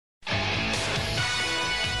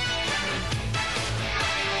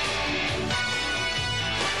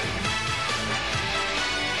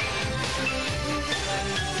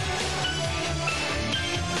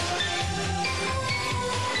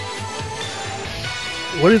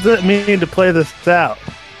What does it mean to play this out?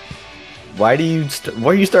 Why are you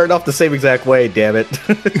starting off the same exact way, damn it?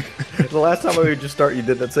 The last time I heard you start, you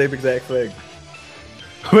did that same exact thing.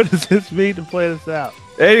 What does this mean to play this out?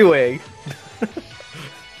 Anyway.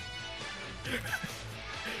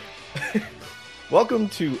 Welcome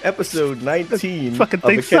to episode 19 fucking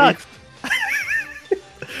thing sucks.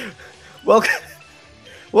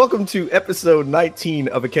 Welcome to episode 19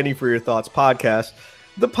 of A Kenny for Your Thoughts podcast.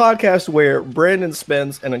 The podcast where Brandon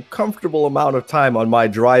spends an uncomfortable amount of time on my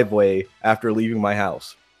driveway after leaving my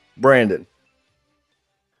house. Brandon.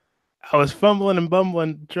 I was fumbling and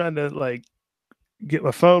bumbling trying to get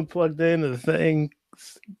my phone plugged into the thing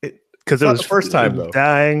because it was the first time though.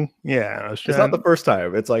 Dying. Yeah, it's not the first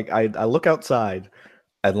time. It's like I look outside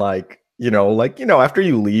and after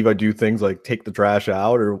you leave, I do things like take the trash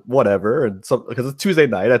out or whatever. And so because it's Tuesday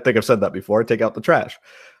night, I think I've said that before. I take out the trash.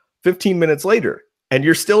 15 minutes later. And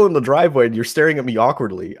you're still in the driveway and you're staring at me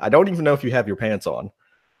awkwardly. I don't even know if you have your pants on.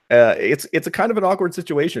 It's a kind of an awkward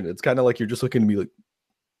situation. It's kind of like you're just looking at me like,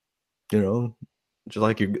 just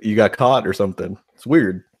like you got caught or something. It's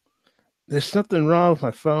weird. There's something wrong with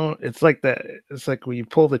my phone. It's like that. It's like when you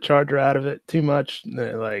pull the charger out of it too much, and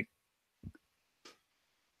it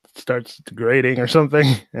starts degrading or something.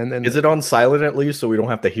 And then is it on silent at least, so we don't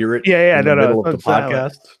have to hear it? Yeah. In the middle of the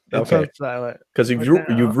podcast. It's on silent because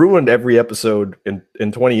you've ruined every episode in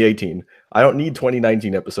 2018. I don't need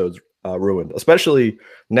 2019 episodes ruined, especially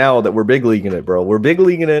now that we're big leaguing it, bro. We're big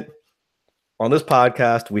leaguing it on this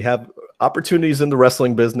podcast. We have opportunities in the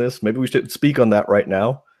wrestling business. Maybe we should speak on that right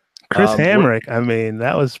now. Chris Hamrick,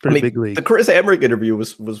 that was pretty big league. The Chris Hamrick interview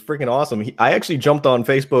was freaking awesome. I actually jumped on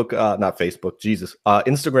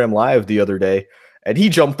Instagram Live the other day, and he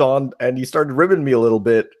jumped on and he started ribbing me a little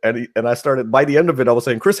bit, and I started, by the end of it, I was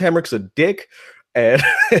saying Chris Hamrick's a dick, and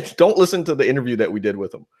don't listen to the interview that we did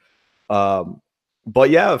with him. But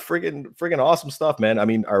yeah, freaking awesome stuff, man. I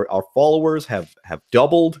mean, our followers have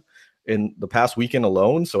doubled in the past weekend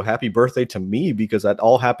alone. So happy birthday to me, because that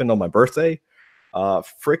all happened on my birthday.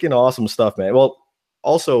 Freaking awesome stuff, man. Well,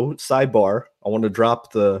 also sidebar, I want to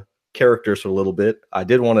drop the characters for a little bit. I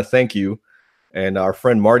did want to thank you and our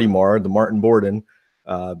friend Marty Marr, the Martin Borden,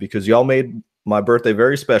 because y'all made my birthday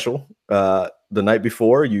very special. The night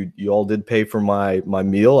before, you all did pay for my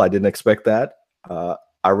meal. I didn't expect that.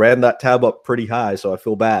 I ran that tab up pretty high, so I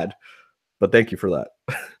feel bad, but thank you for that.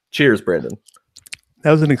 Cheers, Brandon.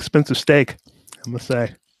 That was an expensive steak, I must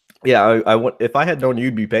say. Yeah, if I had known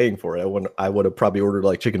you'd be paying for it, I would have probably ordered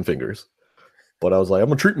like chicken fingers. But I was like, I'm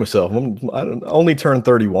gonna treat myself. I only turned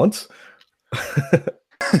 30 once.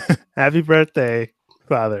 Happy birthday,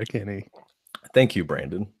 Father Kenny. Thank you,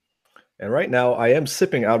 Brandon. And right now, I am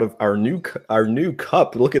sipping out of our new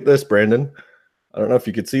cup. Look at this, Brandon. I don't know if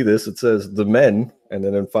you could see this. It says the men, and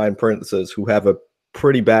then in fine print it says who have a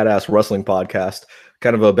pretty badass wrestling podcast,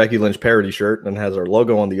 kind of a Becky Lynch parody shirt, and has our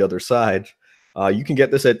logo on the other side. You can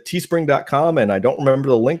get this at teespring.com, and I don't remember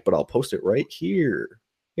the link, but I'll post it right here.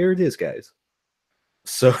 Here it is, guys.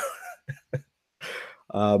 So,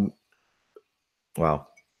 wow,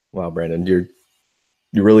 Brandon, you're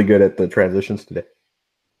really good at the transitions today.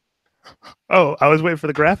 Oh, I was waiting for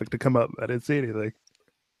the graphic to come up. I didn't see anything.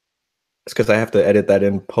 It's because I have to edit that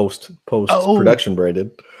in post production, Brandon.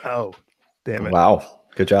 Oh, damn it! Wow,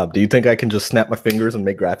 good job. Do you think I can just snap my fingers and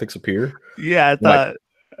make graphics appear? Yeah, I thought.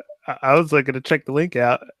 I was going to check the link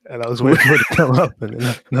out, and I was waiting for it to come up, and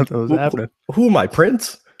nothing was happening. Who am I,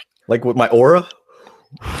 Prince? Like with my aura?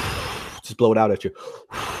 Just blow it out at you.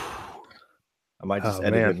 I might just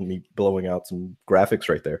edit me blowing out some graphics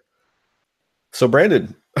right there. So,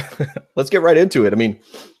 Brandon, let's get right into it. I mean,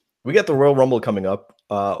 we got the Royal Rumble coming up.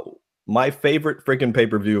 My favorite freaking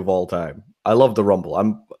pay-per-view of all time. I love the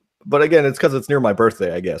Rumble. But again, it's because it's near my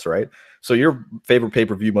birthday, I guess, right? So your favorite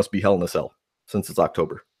pay-per-view must be Hell in a Cell, since it's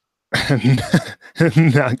October.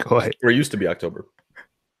 Not quite. Or it used to be October.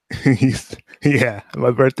 Yeah,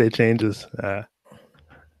 my birthday changes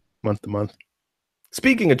month to month.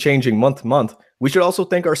 Speaking of changing month to month, we should also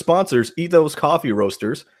thank our sponsors, Ethos Coffee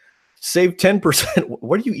Roasters. Save 10%.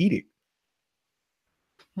 What are you eating?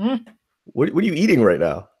 What are you eating right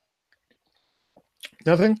now?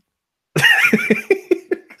 Nothing.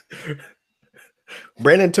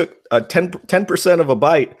 Brandon took a 10% of a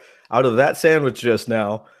bite out of that sandwich just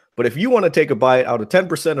now. But if you want to take a bite out of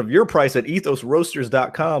 10% of your price at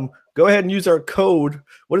ethosroasters.com, go ahead and use our code.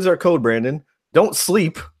 What is our code, Brandon? Don't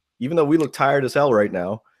sleep, even though we look tired as hell right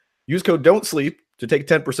now. Use code Don't Sleep to take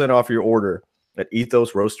 10% off your order at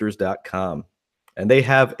ethosroasters.com. And they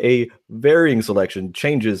have a varying selection,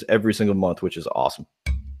 changes every single month, which is awesome.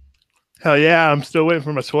 Hell yeah, I'm still waiting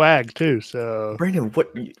for my swag too. So Brandon,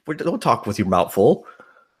 what don't talk with your mouth full.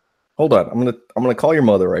 Hold on. I'm gonna call your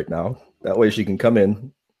mother right now. That way she can come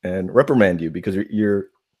in and reprimand you because you're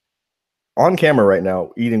on camera right now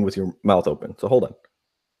eating with your mouth open. So hold on.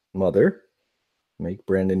 Mother, make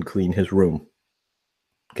Brandon clean his room.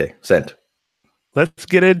 Okay, sent. Let's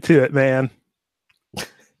get into it, man.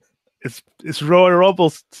 It's Royal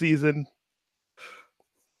Rumble season.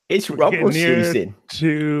 It's We're Rumble getting near season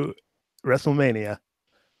to WrestleMania.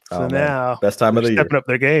 So Oh, man. now Best time of the year. Stepping up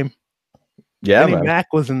their game. Yeah, Vinnie man.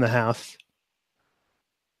 Mac was in the house.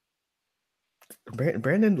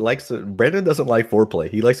 Brandon doesn't like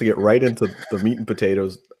foreplay. He likes to get right into the meat and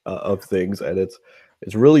potatoes of things, and it's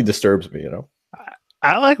really disturbs me, you know.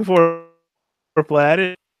 I like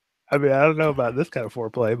foreplay. I don't know about this kind of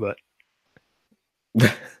foreplay, but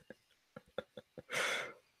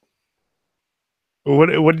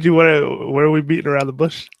what did you want to? Where are we beating around the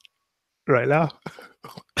bush right now?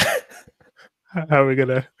 How are we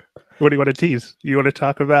gonna? What do you want to tease? You want to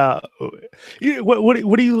talk about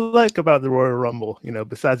what do you like about the Royal Rumble? You know,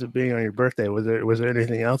 besides it being on your birthday, was there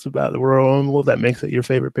anything else about the Royal Rumble that makes it your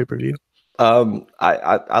favorite pay-per-view?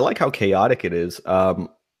 I like how chaotic it is.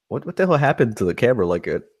 What the hell happened to the camera? Like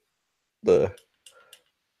the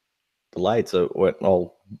lights went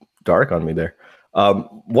all dark on me there.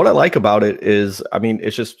 What I like about it is, I mean,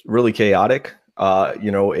 it's just really chaotic. You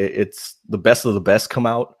know, it's the best of the best come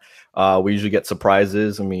out. We usually get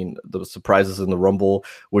surprises. I mean, the surprises in the Rumble,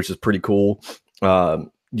 which is pretty cool.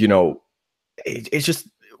 You know,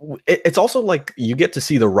 it's also like you get to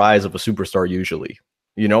see the rise of a superstar usually.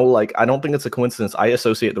 You know, like I don't think it's a coincidence. I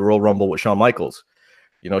associate the Royal Rumble with Shawn Michaels.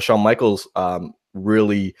 You know, Shawn Michaels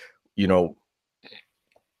really, you know,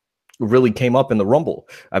 really came up in the Rumble.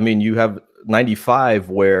 I mean, you have 95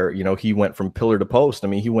 where, you know, he went from pillar to post. I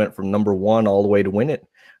mean, he went from number 1 all the way to win it.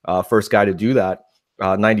 First guy to do that.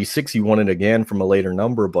 96, he won it again from a later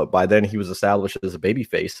number, but by then he was established as a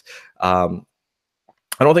babyface.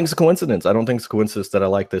 I don't think it's a coincidence. I don't think it's a coincidence that I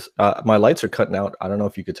like this. My lights are cutting out. I don't know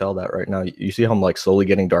if you could tell that right now. You see how I'm like slowly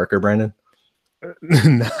getting darker, Brandon?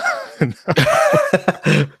 No.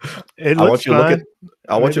 I want you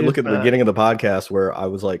to look at the beginning of the podcast where I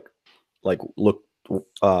was like look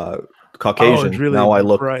Caucasian. It's really now I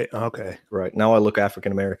look right. Okay. Right. Now I look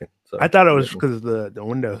African American. So I thought it was because of the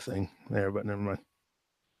window thing there, but never mind.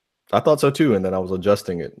 I thought so too, and then I was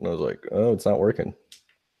adjusting it and I was like, oh, it's not working.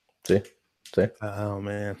 See? Oh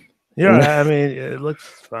man. Yeah, I mean, it looks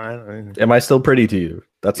fine. I mean, am I still pretty to you?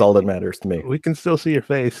 That's all that matters to me. We can still see your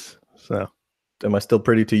face. So am I still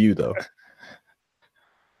pretty to you though?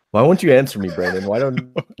 Why won't you answer me, Brandon? Why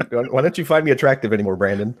don't you find me attractive anymore,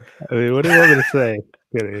 Brandon? I mean, what do you want me to say?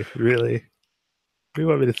 Really? What do you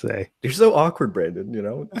want me to say? You're so awkward, Brandon. You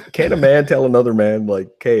know, can't a man tell another man like,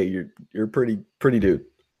 "Hey, you're pretty dude"?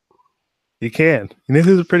 You can. And this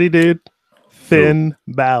is a pretty dude, Finn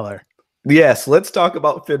Balor. Yes, let's talk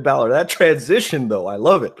about Finn Balor. That transition, though, I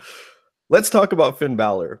love it. Let's talk about Finn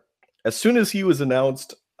Balor. As soon as he was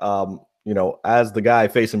announced, you know, as the guy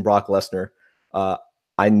facing Brock Lesnar,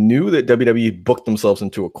 I knew that WWE booked themselves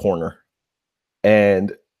into a corner.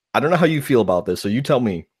 And I don't know how you feel about this, so you tell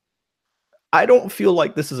me. I don't feel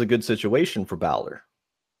like this is a good situation for Balor.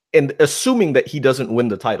 And assuming that he doesn't win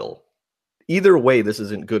the title, either way, this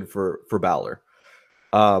isn't good for Balor.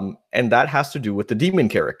 And that has to do with the demon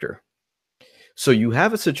character. So you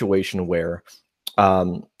have a situation where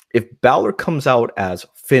if Balor comes out as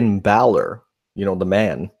Finn Balor, you know, the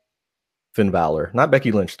man, Finn Balor, not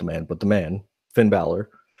Becky Lynch, the man, but the man, Finn Balor,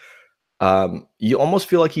 you almost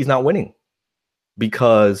feel like he's not winning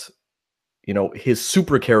because, you know, his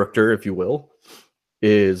super character, if you will,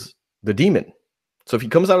 is the demon. So if he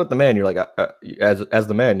comes out as the man, you're like, as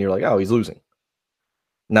the man, you're like, oh, he's losing.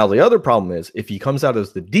 Now, the other problem is if he comes out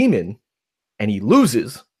as the demon and he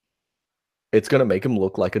loses, it's going to make him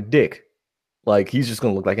look like a dick. Like he's just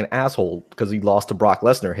going to look like an asshole because he lost to Brock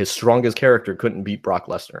Lesnar. His strongest character couldn't beat Brock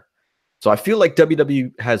Lesnar. So I feel like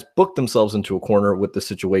WWE has booked themselves into a corner with this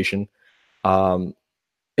situation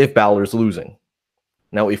if Balor's losing.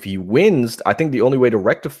 Now, if he wins, I think the only way to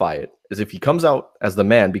rectify it is if he comes out as the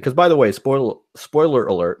man. Because, by the way, spoiler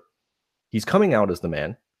alert, he's coming out as the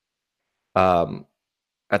man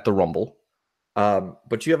at the Rumble.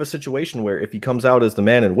 But you have a situation where if he comes out as the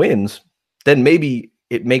man and wins, then maybe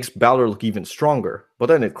it makes Balor look even stronger. But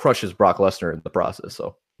then it crushes Brock Lesnar in the process.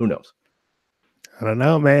 So who knows? I don't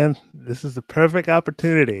know, man. This is the perfect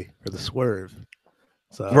opportunity for the swerve.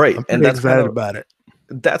 So right, I'm pretty excited about it.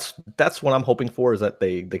 That's what I'm hoping for, is that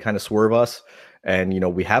they kind of swerve us, and you know,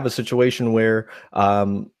 we have a situation where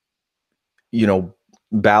you know,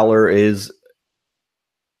 Balor is,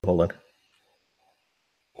 hold on.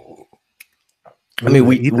 I mean,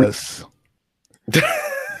 we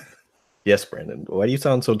Yes, Brandon. Why do you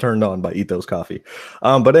sound so turned on by Ethos Coffee?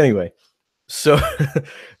 But anyway, so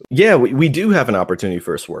yeah, we do have an opportunity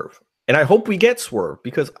for a swerve. And I hope we get swerve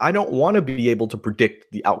because I don't want to be able to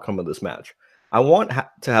predict the outcome of this match. I want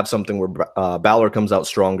to have something where Balor comes out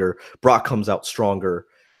stronger, Brock comes out stronger,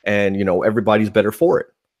 and everybody's better for it.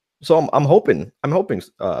 So I'm hoping.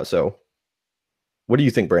 So what do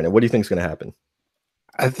you think, Brandon? What do you think is going to happen?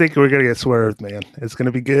 I think we're gonna get swerved, man. It's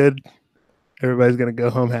gonna be good. Everybody's gonna go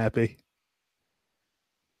home happy,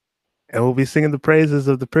 and we'll be singing the praises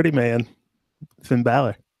of the pretty man, Finn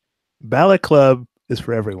Balor. Balor Club is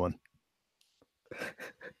for everyone.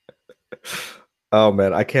 Oh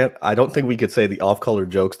man, I don't think we could say the off-color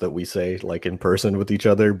jokes that we say like in person with each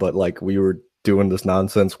other, but like we were doing this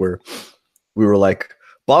nonsense where we were like,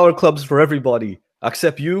 Balor Club's for everybody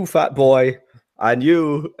except you, fat boy, and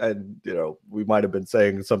you. And we might have been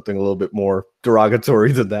saying something a little bit more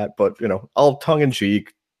derogatory than that, but all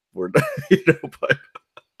tongue-in-cheek. We're but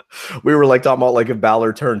we were like talking about like if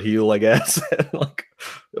Balor turned heel, I guess. And, like,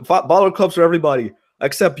 Balor Club's for everybody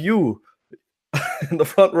except you in the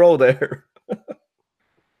front row there.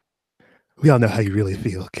 We all know how you really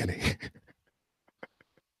feel, Kenny.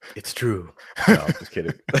 It's true. No, I'm just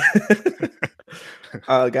kidding.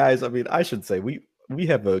 Guys, I mean, I should say we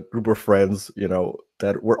have a group of friends,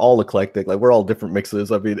 that we're all eclectic. Like we're all different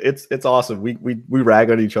mixes. I mean, it's awesome. We rag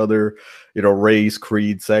on each other, race,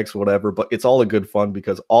 creed, sex, whatever. But it's all a good fun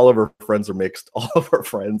because all of our friends are mixed. All of our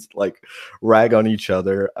friends like rag on each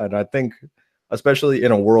other, and I think, especially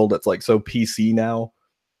in a world that's like so PC now,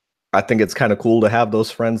 I think it's kind of cool to have those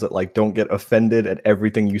friends that like don't get offended at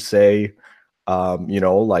everything you say.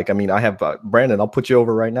 Like, I mean, I have Brandon, I'll put you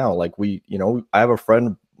over right now. Like I have a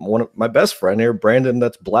friend, one of my best friend here, Brandon,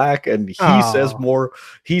 that's black, and he says more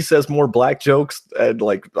black jokes and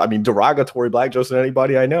like, I mean, derogatory black jokes than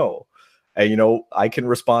anybody I know. And, I can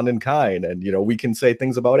respond in kind, and, we can say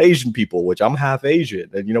things about Asian people, which I'm half Asian,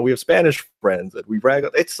 and, we have Spanish friends that we brag.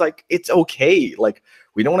 It's like, it's okay. Like,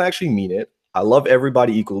 we don't actually mean it. I love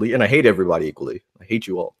everybody equally, and I hate everybody equally. I hate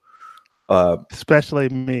you all. Especially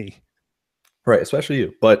me. Right, especially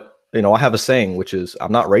you. But, I have a saying, which is,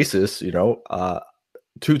 I'm not racist,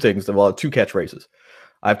 two things, well, two catchphrases.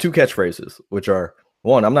 I have two catchphrases, which are,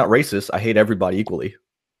 one, I'm not racist, I hate everybody equally.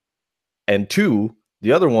 And two,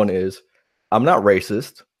 the other one is, I'm not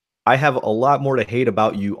racist, I have a lot more to hate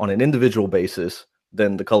about you on an individual basis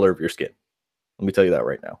than the color of your skin. Let me tell you that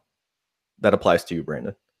right now. That applies to you,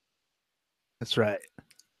 Brandon. That's right.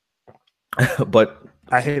 But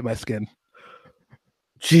I hate my skin.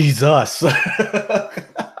 Jesus. Well,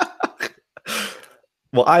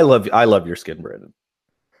 I love your skin, Brandon.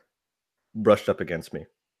 Brushed up against me.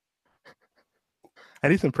 I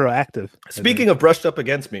need some proactive. Speaking of brushed up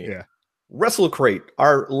against me, yeah. WrestleCrate,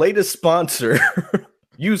 our latest sponsor.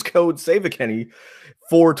 Use code SaveAKenny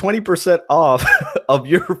for 20% off of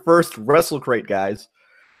your first WrestleCrate, guys.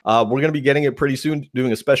 We're going to be getting it pretty soon,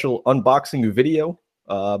 doing a special unboxing video.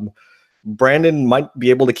 Brandon might be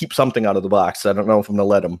able to keep something out of the box. I don't know if I'm going to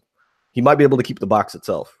let him. He might be able to keep the box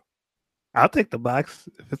itself. I'll take the box.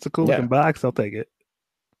 If it's a cool looking box, I'll take it.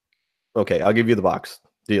 Okay, I'll give you the box.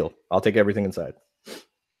 Deal. I'll take everything inside.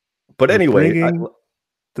 But anyway,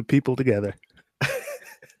 the people together.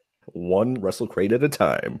 One WrestleCrate at a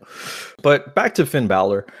time. But back to Finn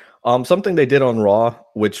Balor. Something they did on Raw,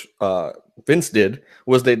 which Vince did,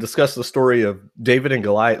 was they discussed the story of David and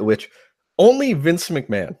Goliath, which only Vince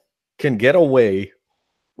McMahon can get away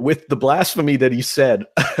with the blasphemy that he said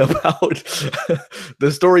about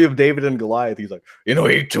the story of David and Goliath. He's like, he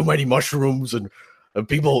ate too many mushrooms and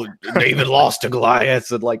David lost to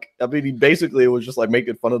Goliath. And like, I mean, basically it was just like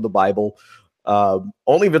making fun of the Bible.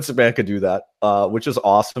 Only Vince McMahon could do that, which is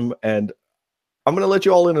awesome. And I'm going to let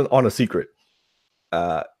you all in on a secret.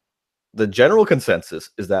 The general consensus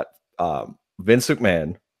is that Vince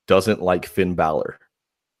McMahon doesn't like Finn Balor,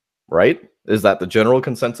 right? Is that the general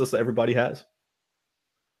consensus that everybody has?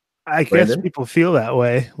 I guess people feel that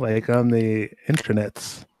way, like on the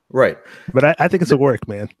intranets. Right. But I think it's a work,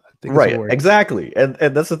 man. Right, exactly. And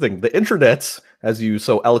that's the thing. The intranets, as you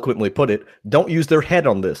so eloquently put it, don't use their head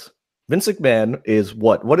on this. Vince McMahon is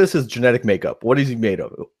what? What is his genetic makeup? What is he made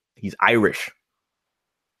of? He's Irish.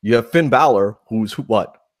 You have Finn Balor, who's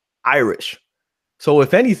what? Irish. So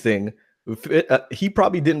if anything, he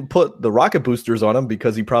probably didn't put the rocket boosters on him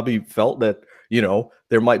because he probably felt that,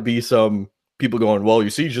 there might be some people going, well,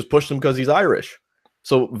 you see, he just pushed him because he's Irish.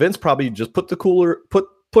 So Vince probably just put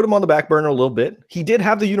him on the back burner a little bit. He did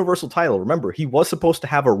have the Universal title. Remember, he was supposed to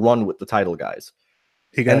have a run with the title, guys.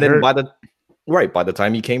 And then by the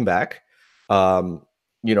time he came back,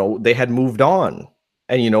 they had moved on.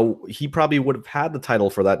 And, he probably would have had the title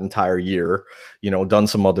for that entire year, done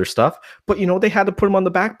some other stuff. But, they had to put him on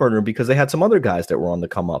the back burner because they had some other guys that were on the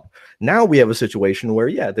come up. Now we have a situation where,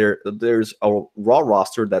 yeah, there's a Raw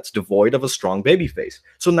roster that's devoid of a strong babyface.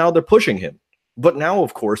 So now they're pushing him. But now,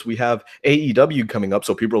 of course, we have AEW coming up.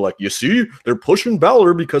 So people are like, you see, they're pushing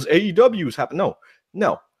Balor because AEW is happening.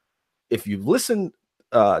 No. If you listen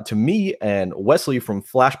to me and Wesley from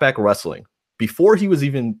Flashback Wrestling, before he was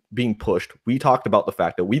even being pushed, we talked about the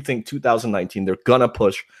fact that we think 2019 they're gonna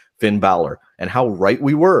push Finn Balor, and how right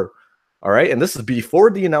we were. All right, and this is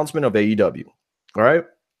before the announcement of AEW. All right,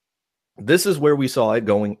 this is where we saw it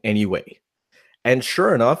going anyway, and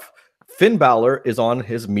sure enough, Finn Balor is on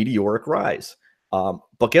his meteoric rise.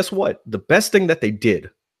 But guess what? The best thing that they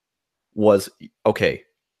did was, okay,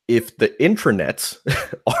 if the intranets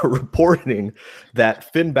are reporting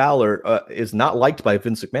that Finn Balor is not liked by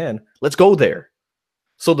Vince McMahon, let's go there.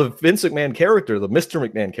 So the Vince McMahon character, the Mr.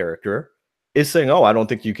 McMahon character, is saying, oh, I don't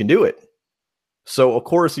think you can do it. So, of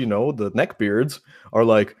course, the neckbeards are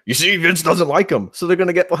like, you see, Vince doesn't like him. So they're going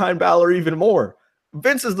to get behind Balor even more.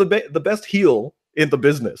 Vince is the best heel in the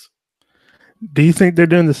business. Do you think they're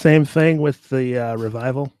doing the same thing with the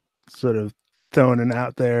Revival? Sort of throwing it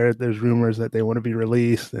out there. There's rumors that they want to be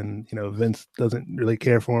released, and Vince doesn't really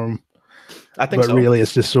care for them. I think, but really,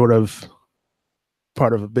 it's just sort of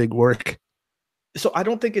part of a big work. So I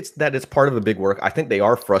don't think it's part of a big work. I think they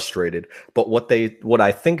are frustrated. But what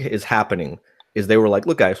I think is happening is they were like,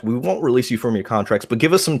 look, guys, we won't release you from your contracts, but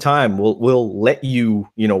give us some time. We'll let you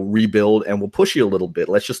rebuild, and we'll push you a little bit.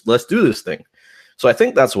 Let's do this thing. So I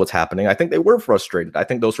think that's what's happening. I think they were frustrated. I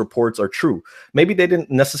think those reports are true. Maybe they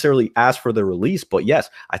didn't necessarily ask for the release, but yes,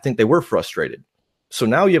 I think they were frustrated. So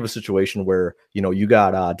now you have a situation where, you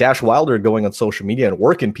got Dash Wilder going on social media and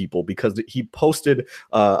working people because he posted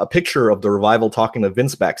a picture of the Revival talking to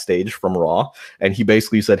Vince backstage from Raw. And he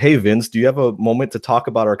basically said, hey, Vince, do you have a moment to talk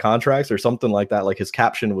about our contracts or something like that? Like his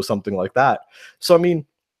caption was something like that. So, I mean,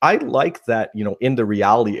 I like that, in the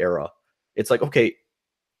reality era, it's like, okay,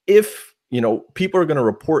 if people are going to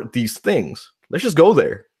report these things, let's just go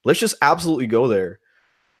there. Let's just absolutely go there.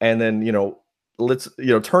 And then, let's,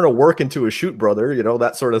 turn a work into a shoot, brother,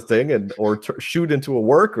 that sort of thing. And, or shoot into a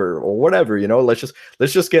work or whatever, let's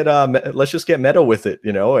just get meta with it,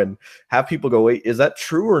 and have people go, wait, is that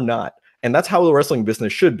true or not? And that's how the wrestling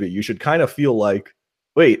business should be. You should kind of feel like,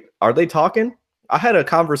 wait, are they talking? I had a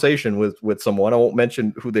conversation with someone. I won't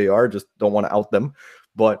mention who they are, just don't want to out them,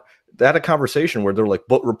 but they had a conversation where they're like,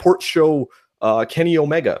 but reports show Kenny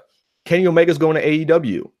Omega's going to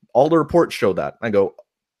AEW. All the reports show that. I go,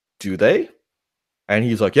 do they? And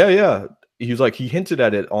he's like, yeah. He's like, he hinted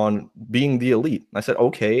at it on being the elite. I said,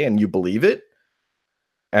 okay, and you believe it?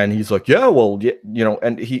 And he's like, yeah, well, yeah,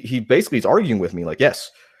 and he basically is arguing with me like, yes,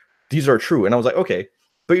 these are true. And I was like, okay,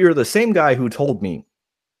 but you're the same guy who told me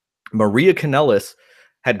Maria Kanellis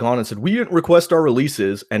had gone and said, we didn't request our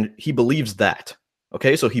releases, and he believes that.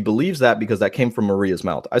 Okay, so he believes that because that came from Maria's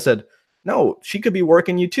mouth. I said, no, she could be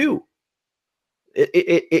working you too.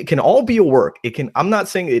 It can all be a work. It can. I'm not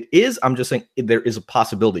saying it is. I'm just saying there is a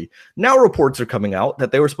possibility. Now reports are coming out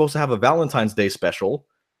that they were supposed to have a Valentine's Day special,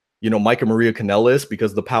 Mike and Maria Kanellis,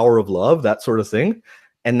 because the power of love, that sort of thing.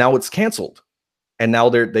 And now it's canceled. And now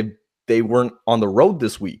they weren't on the road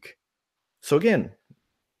this week. So again,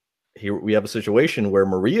 here we have a situation where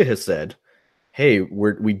Maria has said, hey,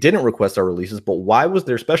 we didn't request our releases, but why was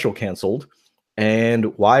their special canceled?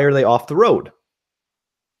 And why are they off the road?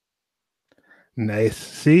 Nice.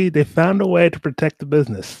 See, they found a way to protect the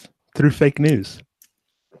business through fake news.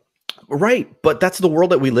 Right. But that's the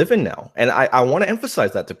world that we live in now. And I want to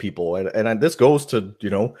emphasize that to people. And this goes to,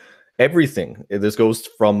 everything. This goes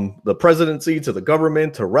from the presidency to the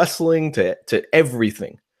government to wrestling to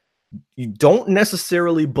everything. You don't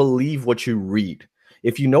necessarily believe what you read.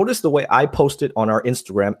 If you notice the way I post it on our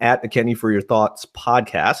Instagram at Kenny for Your Thoughts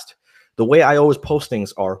podcast, the way I always post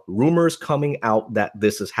things are rumors coming out that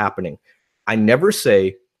this is happening. I never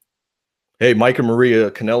say, hey, Mike and Maria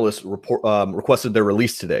Kanellis requested their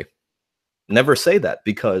release today. Never say that,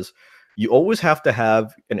 because you always have to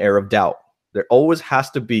have an air of doubt. There always has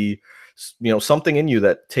to be, something in you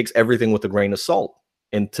that takes everything with a grain of salt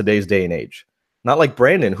in today's day and age. Not like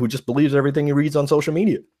Brandon, who just believes everything he reads on social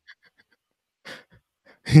media.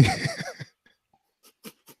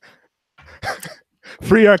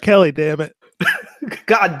 Free R. Kelly, damn it.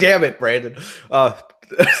 God damn it, Brandon.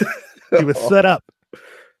 He was set up.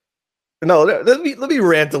 No, let me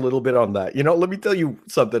rant a little bit on that. Let me tell you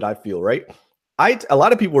something I feel, right? A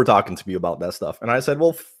lot of people were talking to me about that stuff, and I said,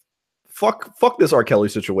 well, fuck this R. Kelly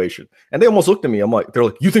situation. And they almost looked at me. They're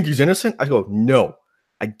like, you think he's innocent? I go, no.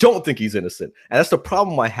 I don't think he's innocent. And that's the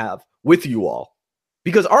problem I have with you all.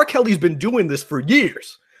 Because R. Kelly's been doing this for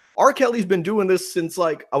years. R. Kelly's been doing this since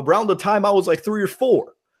like around the time I was like 3 or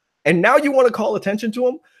 4. And now you want to call attention to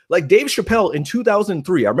him? Like Dave Chappelle in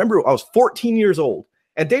 2003. I remember I was 14 years old.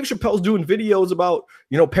 And Dave Chappelle's doing videos about,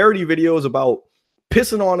 parody videos about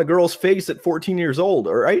pissing on a girl's face at 14 years old,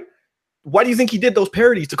 all right? Why do you think he did those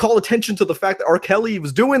parodies? To call attention to the fact that R. Kelly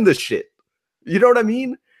was doing this shit. You know what I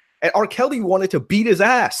mean? And R. Kelly wanted to beat his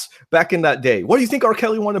ass back in that day. Why do you think R.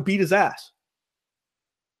 Kelly wanted to beat his ass?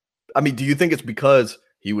 I mean, do you think it's because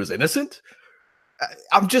he was innocent?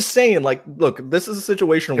 I'm just saying, like, look, this is a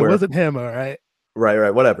situation where... It wasn't him, all right?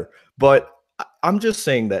 Right, whatever. But I'm just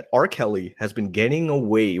saying that R. Kelly has been getting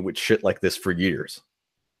away with shit like this for years.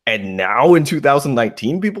 And now in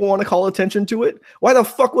 2019, people want to call attention to it? Why the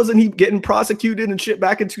fuck wasn't he getting prosecuted and shit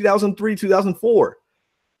back in 2003, 2004?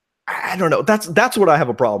 I don't know. That's what I have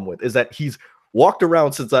a problem with, is that he's walked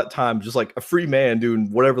around since that time just like a free man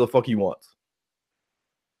doing whatever the fuck he wants.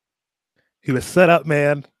 He was set up,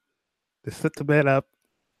 man. They set the man up.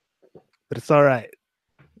 But it's all right.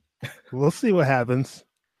 We'll see what happens.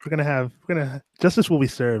 Justice will be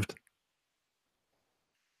served.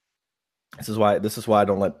 This is why I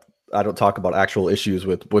don't talk about actual issues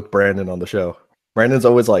with Brandon on the show. Brandon's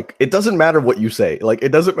always like, it doesn't matter what you say. Like,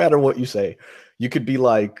 it doesn't matter what you say. You could be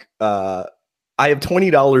like, I have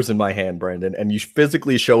 $20 in my hand, Brandon, and you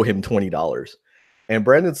physically show him $20. And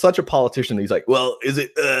Brandon's such a politician. He's like, well, is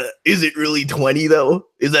it really 20 though?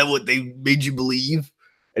 Is that what they made you believe?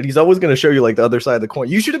 And he's always going to show you like the other side of the coin.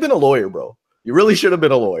 You should have been a lawyer, bro. You really should have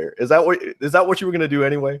been a lawyer. Is that what you were going to do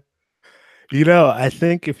anyway? I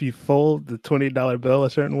think if you fold the $20 bill a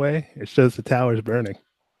certain way, it shows the tower's burning.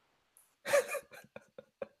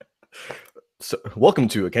 So, welcome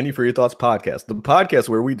to a Kenny for Your Thoughts podcast, the podcast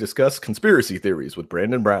where we discuss conspiracy theories with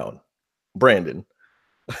Brandon Brown. Brandon.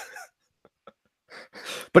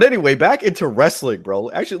 But anyway, back into wrestling,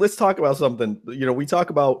 bro. Actually, let's talk about something. We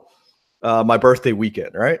talk about my birthday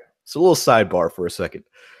weekend, right? So a little sidebar for a second.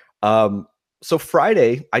 So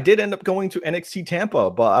Friday, I did end up going to NXT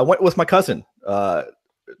Tampa, but I went with my cousin.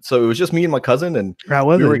 So it was just me and my cousin. And how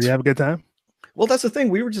was it? Did you have a good time? Well, that's the thing.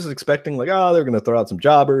 We were just expecting like, they're going to throw out some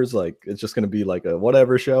jobbers. Like, it's just going to be like a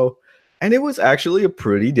whatever show. And it was actually a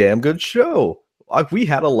pretty damn good show. We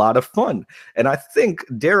had a lot of fun. And I think,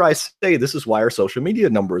 dare I say, this is why our social media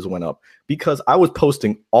numbers went up, because I was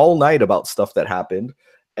posting all night about stuff that happened.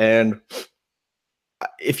 And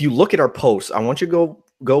if you look at our posts, I want you to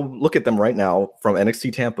go look at them right now from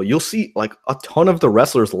NXT Tampa. You'll see like a ton of the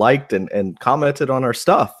wrestlers liked and commented on our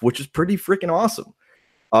stuff, which is pretty freaking awesome.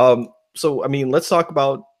 So, I mean, let's talk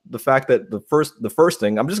about the fact that the first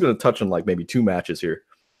thing, I'm just going to touch on like maybe 2 matches here.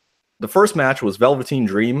 The first match was Velveteen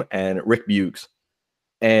Dream and Rick Buggs.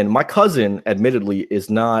 And my cousin, admittedly, is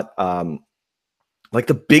not like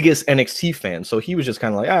the biggest NXT fan. So he was just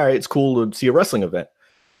kind of like, all right, it's cool to see a wrestling event.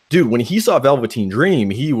 Dude, when he saw Velveteen Dream,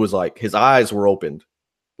 he was like, his eyes were opened.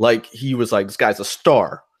 Like, he was like, this guy's a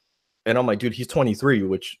star. And I'm like, dude, he's 23,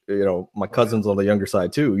 which, my cousin's on the younger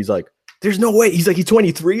side too. He's like, there's no way. He's like, he's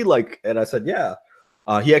 23. Like, and I said, yeah.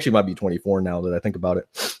 He actually might be 24 now that I think about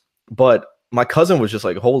it. But my cousin was just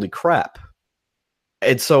like, holy crap.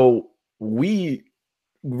 And so we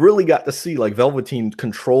really got to see like Velveteen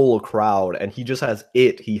control a crowd, and he just has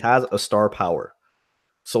he has a star power.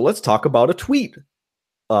 So let's talk about a tweet.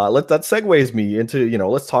 That segues me into,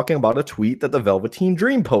 let's talking about a tweet that the Velveteen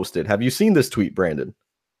Dream posted. Have you seen this tweet, Brandon?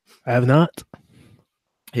 I have not.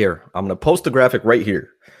 Here, I'm going to post the graphic right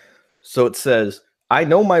here. So it says, I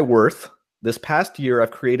know my worth. This past year,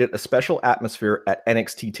 I've created a special atmosphere at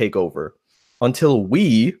NXT TakeOver. Until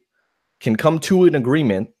we can come to an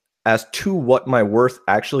agreement as to what my worth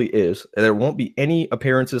actually is, there won't be any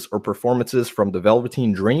appearances or performances from the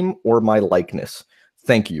Velveteen Dream or my likeness.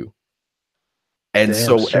 Thank you. And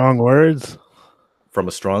damn, strong words from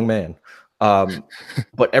a strong man.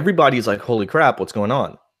 But everybody's like, holy crap, what's going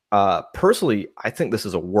on? Personally, I think this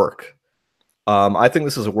is a work. I think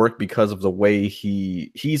this is a work because of the way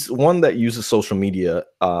he's one that uses social media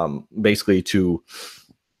basically to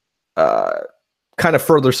kind of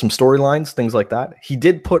further some storylines, things like that. He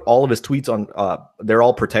did put all of his tweets on, they're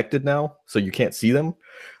all protected now, so you can't see them.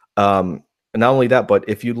 And not only that, but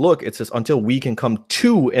if you look, it says, until we can come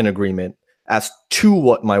to an agreement as to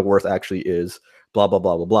what my worth actually is, blah, blah,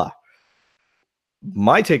 blah, blah, blah.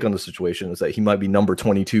 My take on the situation is that he might be number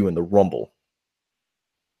 22 in the Rumble.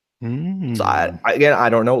 So I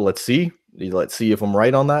don't know. Let's see if I'm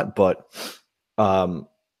right on that. But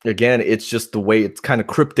again, it's just the way it's kind of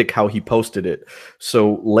cryptic how he posted it.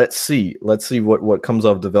 So let's see what comes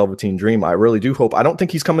of the Velveteen Dream. I really do hope. I don't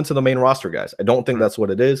think he's coming to the main roster, guys. I don't think that's what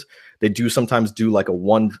it is. They do sometimes do like a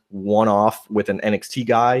one-off with an NXT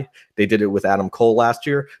guy. They did it with Adam Cole last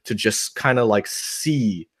year to just kind of like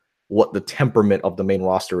see what the temperament of the main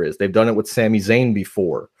roster is. They've done it with Sami Zayn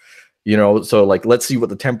before, you know. So like, let's see what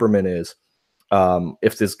the temperament is.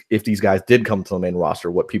 If these guys did come to the main roster,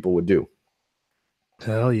 what people would do.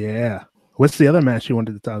 Hell yeah. What's the other match you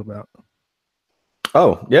wanted to talk about?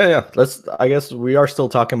 Oh, yeah. I guess we are still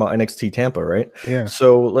talking about NXT Tampa, right? Yeah.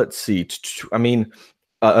 So let's see. I mean,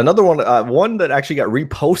 another one that actually got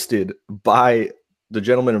reposted by the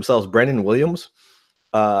gentleman himself, Brandon Williams.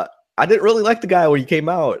 I didn't really like the guy when he came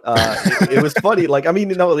out. It was funny. Like, I mean,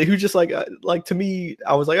 you know, he was just like to me,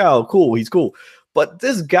 I was like, oh, cool. He's cool. But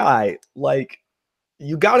this guy, like,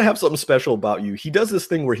 you got to have something special about you. He does this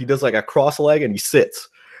thing where he does like a cross leg and he sits.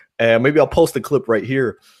 And maybe I'll post the clip right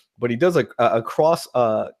here. But he does a cross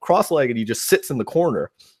leg and he just sits in the corner.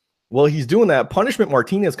 Well, he's doing that. Punishment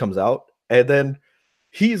Martinez comes out and then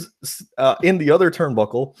he's in the other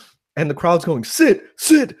turnbuckle and the crowd's going, sit.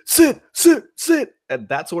 And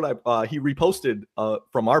that's what he reposted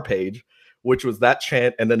from our page, which was that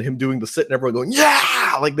chant. And then him doing the sit and everyone going,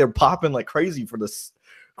 yeah, like they're popping like crazy for this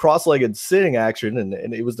cross-legged sitting action, and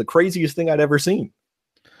it was the craziest thing I'd ever seen.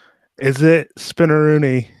 Is it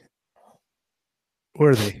Spinneroonie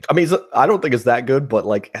worthy? I mean, I don't think it's that good, but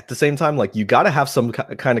like at the same time, like you got to have some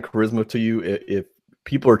kind of charisma to you if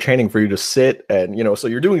people are chanting for you to sit, and you know, so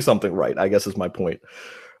you're doing something right, I guess is my point.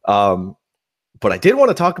 But I did want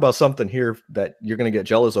to talk about something here that you're going to get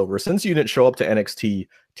jealous over. Since you didn't show up to NXT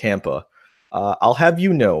Tampa, I'll have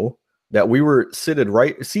you know that we were seated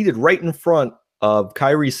right in front of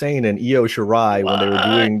Kairi Sane and Io Shirai when they were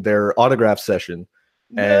doing their autograph session,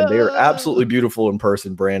 and they are absolutely beautiful in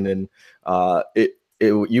person, Brandon. You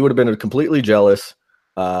would have been completely jealous.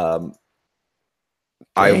 I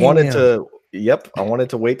wanted to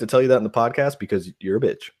wait to tell you that in the podcast because you're a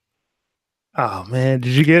bitch. Oh man,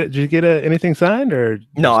 did you get anything signed or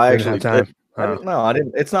no? I actually have time. I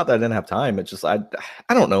didn't. It's not that I didn't have time. It's just I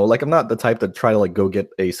don't know. Like I'm not the type to try to like go get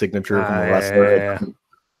a signature from a wrestler. Yeah.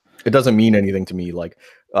 It doesn't mean anything to me. Like,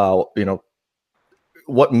 you know,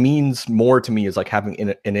 what means more to me is like having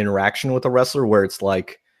an interaction with a wrestler where it's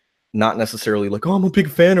like not necessarily like, oh, I'm a big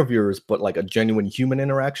fan of yours, but like a genuine human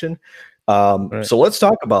interaction. Right. So let's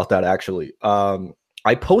talk about that. Actually,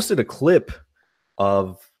 I posted a clip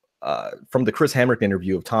of from the Chris Hamrick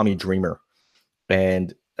interview of Tommy Dreamer,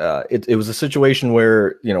 and it was a situation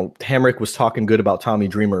where, you know, Hamrick was talking good about Tommy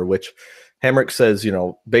Dreamer, which Hamrick says, you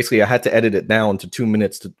know, basically I had to edit it down to 2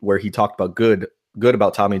 minutes to where he talked about good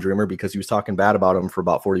about Tommy Dreamer because he was talking bad about him for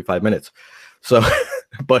about 45 minutes. So,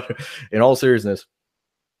 but in all seriousness,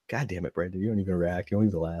 God damn it, Brandon, you don't even react. You don't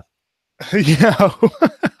even laugh. Yeah.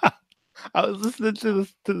 I was listening to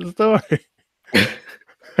the story.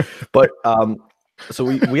 But so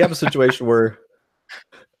we have a situation where,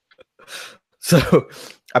 so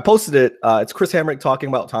I posted it. It's Chris Hamrick talking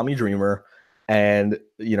about Tommy Dreamer and,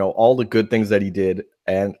 you know, all the good things that he did.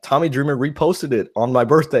 And Tommy Dreamer reposted it on my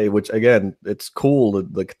birthday, which again, it's cool,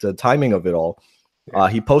 the timing of it all.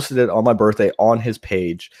 He posted it on my birthday on his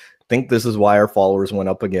page. I think this is why our followers went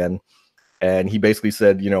up again. And he basically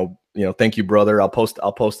said, you know, thank you, brother. I'll post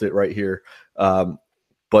it right here.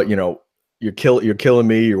 But you know, you're killing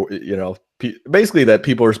me. You know, basically that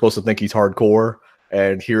people are supposed to think he's hardcore.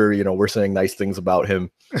 And here, you know, we're saying nice things about him.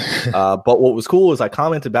 But what was cool is I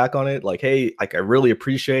commented back on it like, hey, like I really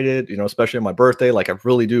appreciate it, you know, especially on my birthday. Like I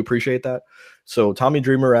really do appreciate that. So Tommy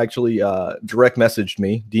Dreamer actually direct messaged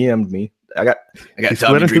me, DM'd me. I got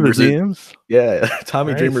Tommy Dreamer's DMs. Yeah,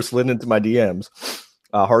 Tommy Dreamer slid into my DMs,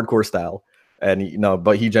 hardcore style. And you know,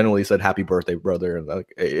 but he generally said happy birthday, brother. And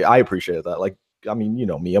like, I appreciate that. Like, I mean, you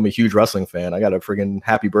know me, I'm a huge wrestling fan. I got a friggin'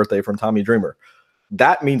 happy birthday from Tommy Dreamer.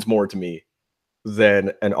 That means more to me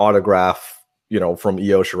than an autograph, you know, from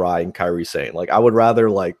Io Shirai and Kairi Sane. Like, I would rather,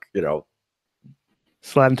 like, you know,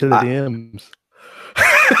 slide into the DMs.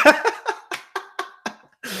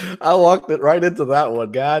 I walked it right into that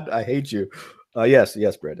one. God, I hate you. Yes,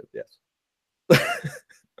 Brandon. Yes.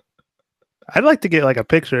 I'd like to get like a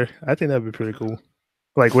picture. I think that'd be pretty cool.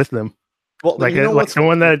 Like with them. Well, like, like the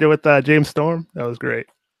one that I did with James Storm. That was great.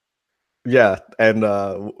 Yeah, and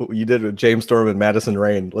you did with James Storm and Madison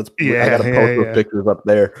Rain. I got to post those pictures up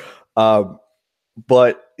there.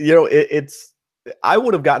 But you know, it's I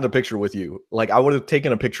would have gotten a picture with you. Like I would have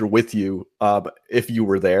taken a picture with you if you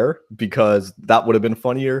were there because that would have been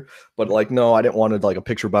funnier. But like, no, I didn't want to like a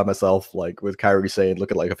picture by myself, like with Kairi Sane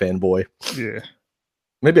looking like a fanboy. Yeah.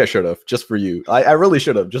 Maybe I should have, just for you. I really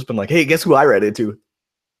should have just been like, hey, guess who I ran into?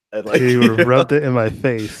 And like, You would have rubbed it in my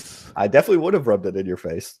face. I definitely would have rubbed it in your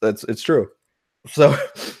face. It's true. So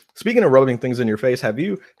speaking of rubbing things in your face, have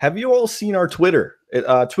you all seen our Twitter?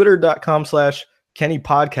 Twitter.com/Kenny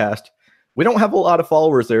Podcast. We don't have a lot of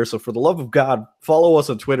followers there, so for the love of God, follow us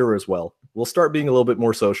on Twitter as well. We'll start being a little bit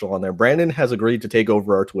more social on there. Brandon has agreed to take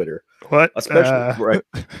over our Twitter. What?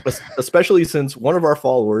 Especially since one of our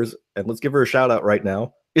followers, and let's give her a shout out right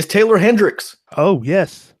now, is Taylor Hendricks. Oh,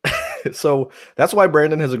 yes. So that's why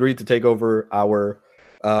Brandon has agreed to take over our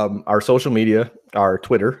social media, our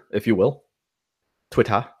Twitter, if you will.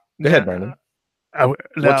 Twitter. Go ahead, Brandon.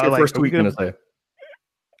 What's your first tweet going to say?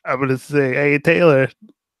 I'm going to say, hey, Taylor,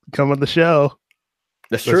 come on the show.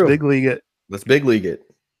 That's true. Let's big league it. Let's big league it.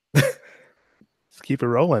 Let's keep it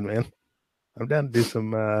rolling, man. I'm down to do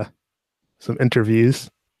some interviews.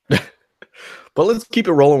 But let's keep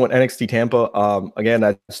it rolling with NXT Tampa. Again,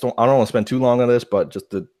 I don't want to spend too long on this, but just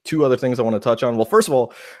the two other things I want to touch on. Well, first of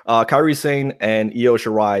all, Kairi Sane and Io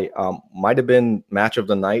Shirai might have been match of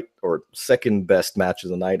the night or second best match of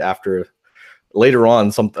the night. After later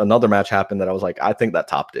on, another match happened that I was like, I think that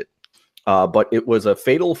topped it. But it was a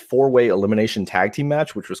fatal 4-way elimination tag team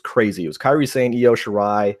match, which was crazy. It was Kairi Sane, Io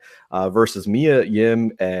Shirai versus Mia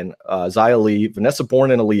Yim and Xia Li, Vanessa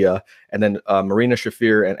Bourne and Aaliyah, and then Marina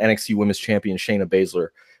Shafir and NXT Women's Champion Shayna Baszler.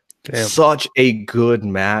 Damn. Such a good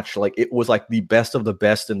match. Like, it was like the best of the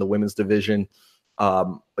best in the women's division,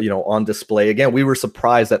 on display. Again, we were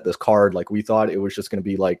surprised at this card. Like, we thought it was just going to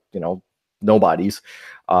be like, nobody's.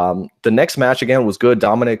 The next match, again, was good.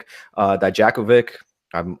 Dominic Dijakovic.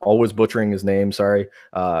 I'm always butchering his name. Sorry.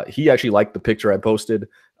 He actually liked the picture I posted.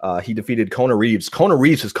 He defeated Kona Reeves. Kona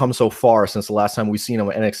Reeves has come so far since the last time we've seen him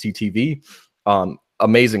on NXT TV.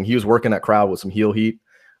 Amazing. He was working that crowd with some heel heat.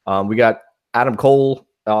 We got Adam Cole,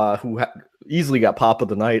 who easily got pop of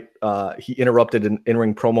the night. He interrupted an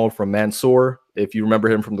in-ring promo from Mansoor. If you remember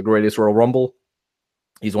him from the Greatest Royal Rumble,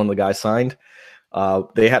 he's one of the guys signed.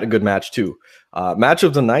 They had a good match too. Match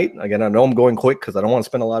of the night, again, I know I'm going quick because I don't want to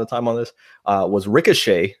spend a lot of time on this, was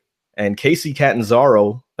Ricochet and Casey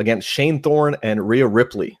Catanzaro against Shane Thorne and Rhea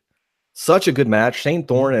Ripley. Such a good match. Shane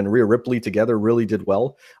Thorne and Rhea Ripley together really did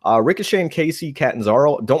well. Ricochet and Casey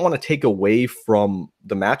Catanzaro, don't want to take away from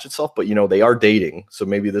the match itself, but they are dating, so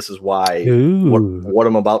maybe this is why what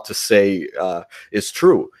I'm about to say is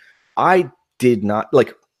true. I did not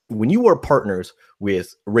like when you are partners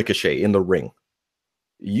with Ricochet in the ring.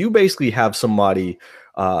 You basically have somebody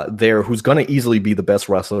there who's going to easily be the best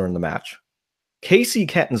wrestler in the match. Casey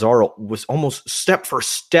Catanzaro was almost step for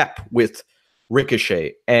step with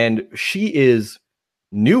Ricochet, and she is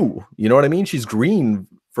new. You know what I mean? She's green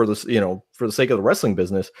for this, for the sake of the wrestling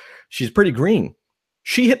business. She's pretty green.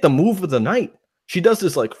 She hit the move of the night. She does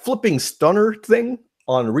this like flipping stunner thing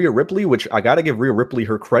on Rhea Ripley, which I got to give Rhea Ripley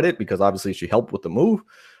her credit because obviously she helped with the move.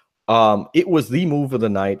 It was the move of the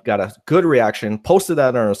night, got a good reaction, posted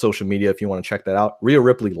that on our social media if you want to check that out. Rhea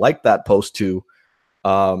Ripley liked that post too.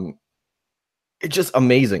 It's just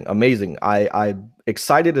amazing. I'm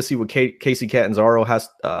excited to see what Casey Catanzaro has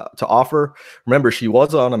to offer. Remember, she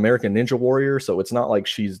was on American Ninja Warrior, so it's not like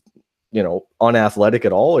she's, unathletic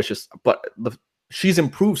at all. It's just, but she's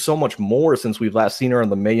improved so much more since we've last seen her in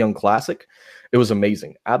the Mae Young Classic. It was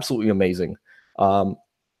amazing. Absolutely amazing.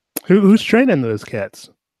 Who's training those cats?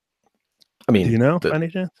 I mean, do you know, any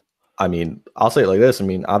chance? I mean, I'll say it like this. I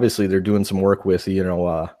mean, obviously they're doing some work with,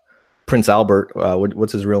 Prince Albert.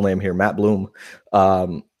 What's his real name here? Matt Bloom.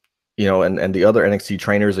 And the other NXT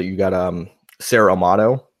trainers that you got, Sarah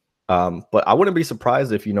Amato. But I wouldn't be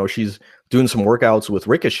surprised if, she's doing some workouts with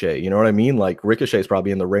Ricochet. You know what I mean? Like Ricochet's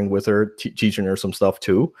probably in the ring with her, teaching her some stuff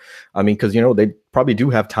too. I mean, because, they probably do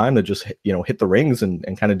have time to just, hit the rings and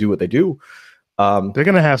kind of do what they do. They're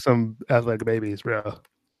going to have some athletic babies, bro.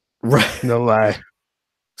 Right. No lie.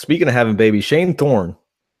 Speaking of having babies, Shane Thorne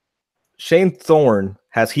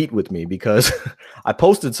has heat with me because I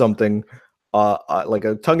posted something like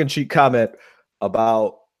a tongue-in-cheek comment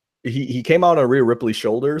about he came out on Rhea Ripley's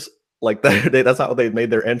shoulders like that. That's how they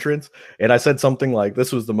made their entrance, and I said something like,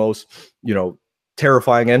 "This was the most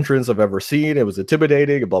terrifying entrance I've ever seen. It was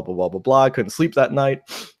intimidating." Blah blah blah blah blah. I couldn't sleep that night.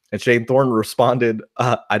 And Shane Thorne responded,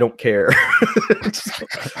 "I don't care."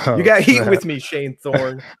 You got heat with me, Shane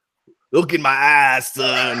Thorne. Look in my eyes,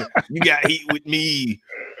 son. You got heat with me.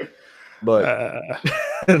 But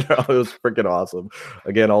it was freaking awesome.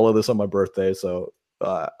 Again, all of this on my birthday, so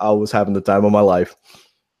I was having the time of my life.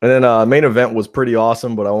 And then main event was pretty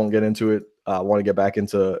awesome, but I won't get into it. I want to get back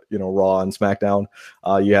into Raw and SmackDown.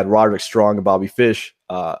 You had Roderick Strong and Bobby Fish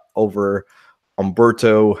over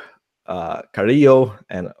Humberto Carrillo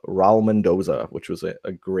and Raul Mendoza, which was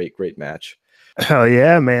a great, great match. Hell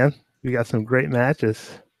yeah, man. We got some great matches.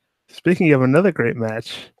 Speaking of another great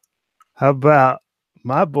match, how about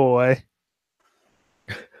my boy,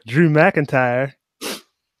 Drew McIntyre,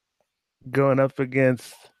 going up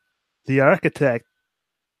against the architect,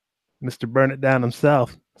 Mr. Burn It Down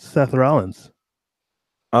himself, Seth Rollins.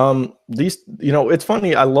 These, it's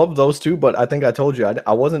funny. I love those two, but I think I told you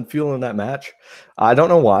I wasn't feeling that match. I don't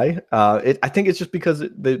know why. I think it's just because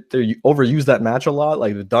they overused that match a lot.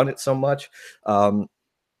 Like they've done it so much.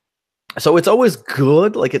 So it's always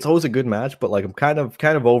good. Like it's always a good match, but like I'm kind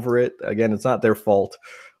of over it. Again, it's not their fault.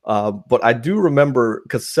 But I do remember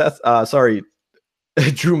because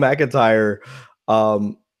Drew McIntyre,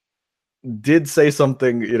 did say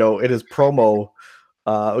something, in his promo.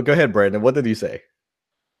 Go ahead, Brandon. What did he say?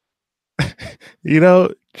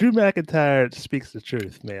 Drew McIntyre speaks the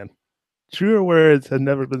truth, man. Truer words have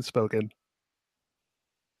never been spoken.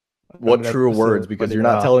 What truer words? Because you're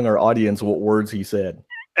not telling our audience what words he said.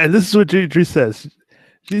 And this is what Drew says.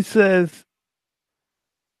 She says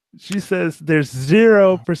there's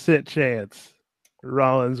 0% chance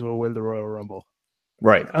Rollins will win the Royal Rumble.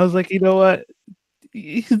 Right. I was like, you know what?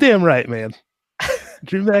 He's damn right, man.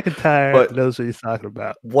 Drew McIntyre knows what he's talking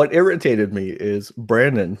about. What irritated me is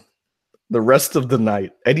Brandon, the rest of the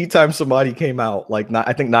night, anytime somebody came out, like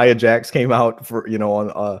I think Nia Jax came out for,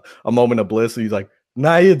 on a moment of bliss. He's like,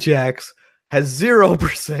 Nia Jax has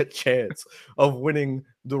 0% chance of winning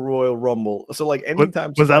the Royal Rumble. So like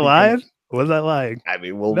anytime was I lying? Was I lying? I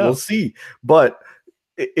mean, we'll see. But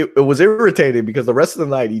it was irritating because the rest of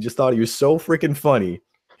the night he just thought he was so freaking funny.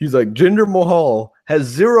 He's like, Jinder Mahal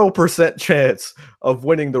has 0% chance of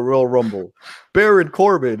winning the Royal Rumble. Baron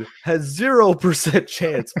Corbin has 0%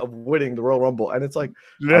 chance of winning the Royal Rumble. And it's like,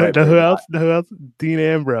 who else? Dean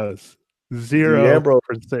Ambrose.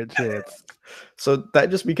 0% chance. So that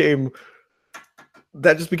just became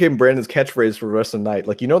Brandon's catchphrase for the rest of the night.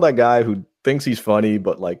 Like, that guy who thinks he's funny,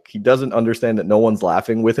 but like he doesn't understand that no one's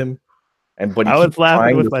laughing with him. But he keeps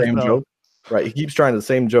trying the same joke. Right. He keeps trying the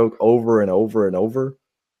same joke over and over and over.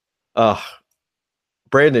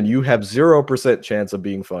 Brandon, you have 0% chance of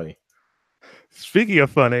being funny. Speaking of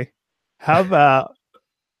funny, how about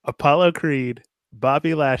Apollo Creed,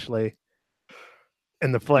 Bobby Lashley,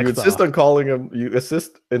 and the Flex? You insist on calling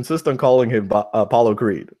him Apollo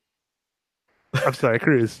Creed. I'm sorry,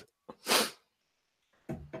 Cruz,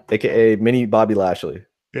 aka Mini Bobby Lashley.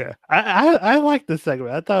 Yeah, I like this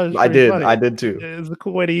segment. I thought it was funny. I did too. It was a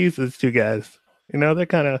cool way to use those two guys. They're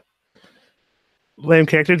kind of lame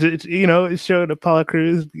characters. It showed Apollo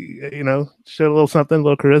Crews, showed a little something, a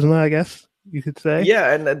little charisma, I guess you could say.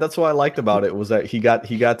 Yeah, and that's what I liked about it was that he got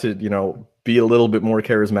to, be a little bit more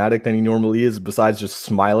charismatic than he normally is, besides just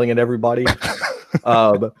smiling at everybody.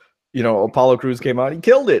 Apollo Crews came out, he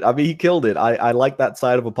killed it. I mean, he killed it. I like that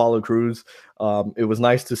side of Apollo Crews. It was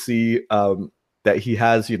nice to see that he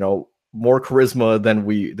has, more charisma than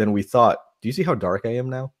we thought. Do you see how dark I am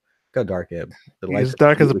now? Look how dark I am. He's as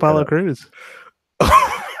dark as Apollo Crews.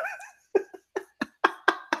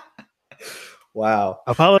 Wow.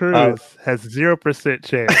 Apollo Crews has 0%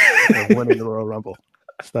 chance of winning the Royal Rumble.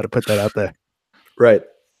 Just thought to put that out there. Right.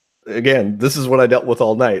 Again, this is what I dealt with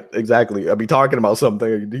all night. Exactly. I'd be talking about something.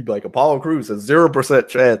 You'd be like, Apollo Crews has 0%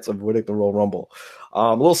 chance of winning the Royal Rumble.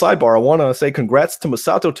 A little sidebar. I want to say congrats to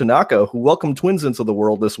Masato Tanaka, who welcomed twins into the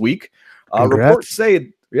world this week. Reports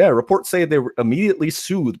say they were immediately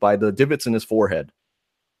soothed by the divots in his forehead.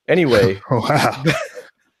 Anyway. Wow.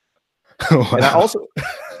 And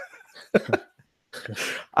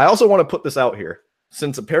I also want to put this out here,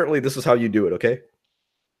 since apparently this is how you do it, okay?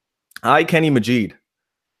 I, Kenny Majid,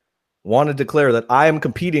 want to declare that I am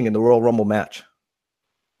competing in the Royal Rumble match.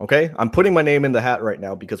 Okay? I'm putting my name in the hat right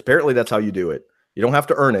now because apparently that's how you do it. You don't have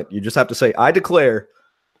to earn it. You just have to say, I declare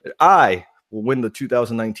that I will win the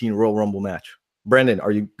 2019 Royal Rumble match. Brandon,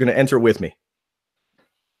 are you going to enter with me?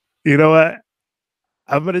 You know what?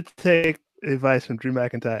 I'm going to take advice from Drew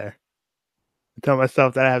McIntyre. Tell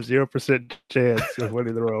myself that I have 0% chance of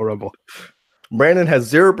winning the Royal Rumble. Brandon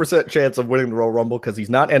has 0% chance of winning the Royal Rumble because he's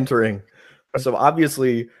not entering. So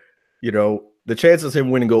obviously, the chances of him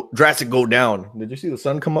winning drastic go down. Did you see the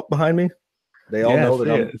sun come up behind me? They all know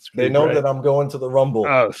that I'm going to the Rumble.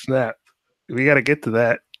 Oh, snap. We got to get to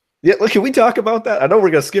that. Yeah, look, can we talk about that? I know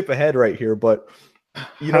we're going to skip ahead right here, but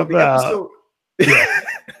the episode. Yeah.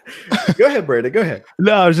 Go ahead, Brandon. Go ahead.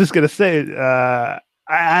 No, I was just going to say,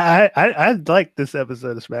 I like this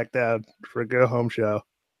episode of SmackDown for a go home show.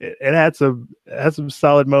 It had some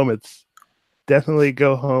solid moments. Definitely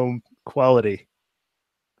go home quality.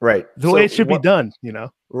 Right. The way it should be done, you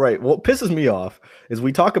know. Right. What pisses me off is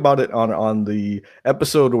we talk about it on the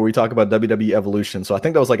episode where we talk about WWE Evolution. So I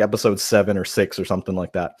think that was like episode 7 or 6 or something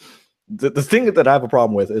like that. The thing that I have a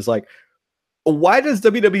problem with is like, why does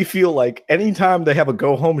WWE feel like anytime they have a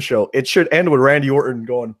go home show, it should end with Randy Orton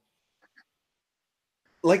going,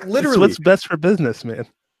 like, literally, it's what's best for business, man.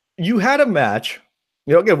 You had a match.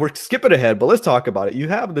 You know, again, we're skipping ahead, but let's talk about it. You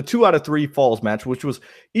have the 2 out of 3 falls match, which was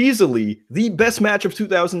easily the best match of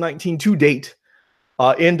 2019 to date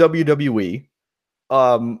in WWE.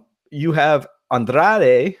 You have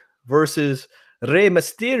Andrade versus Rey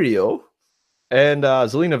Mysterio, and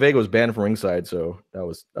Zelina Vega was banned from ringside, so that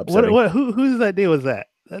was upsetting. Whose idea was that?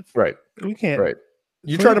 That's right. We can't. Right.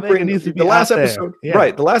 You try to bring the last episode,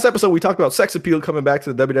 right? The last episode we talked about sex appeal coming back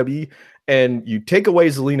to the WWE, and you take away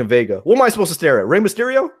Zelina Vega. What am I supposed to stare at? Rey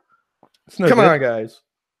Mysterio? Come on, guys.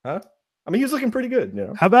 Huh? I mean, he was looking pretty good. You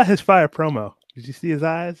know. How about his fire promo? Did you see his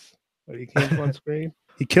eyes when he came on screen?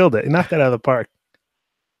 He killed it. He knocked it out of the park.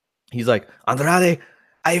 He's like, Andrade,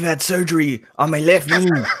 I've had surgery on my left knee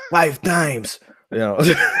 5 times. You know,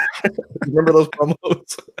 remember those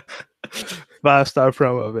promos? 5-star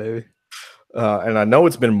promo, baby. And I know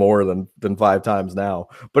it's been more than 5 times now.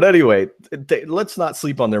 But anyway, let's not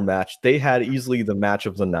sleep on their match. They had easily the match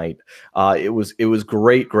of the night. It was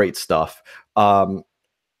great stuff.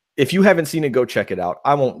 If you haven't seen it, go check it out.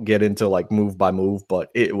 I won't get into like move by move, but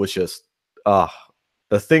it was just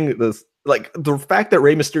the fact that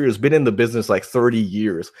Rey Mysterio has been in the business like 30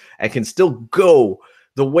 years and can still go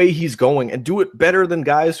the way he's going and do it better than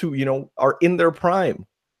guys who, you know, are in their prime.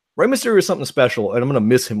 Rey Mysterio is something special, and I'm going to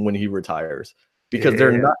miss him when he retires because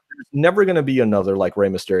there's never going to be another like Rey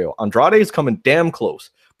Mysterio. Andrade is coming damn close,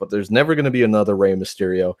 but there's never going to be another Rey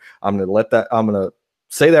Mysterio. I'm going to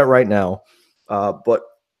say that right now. But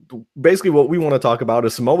basically what we want to talk about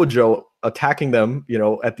is Samoa Joe attacking them, you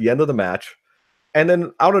know, at the end of the match. And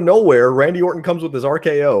then out of nowhere, Randy Orton comes with his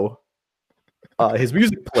RKO. His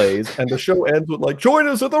music plays, and the show ends with like, "Join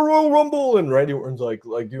us at the Royal Rumble," and Randy Orton's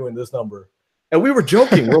like doing this number. And we were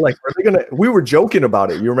joking. We're like, we were joking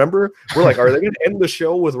about it. You remember? We're like, are they gonna end the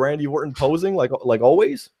show with Randy Orton posing like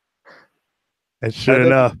always? And sure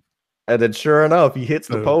enough, he hits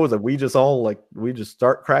the pose, and we just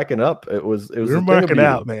start cracking up. It was. We were marking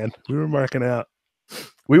out, man. We were marking out.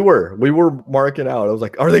 We were marking out. I was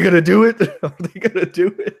like, are they gonna do it? Are they gonna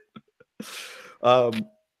do it?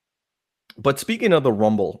 But speaking of the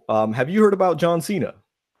Rumble, have you heard about John Cena?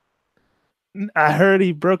 I heard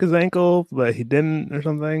he broke his ankle, but he didn't or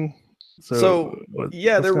something. So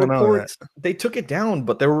there were reports. They took it down,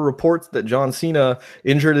 but there were reports that John Cena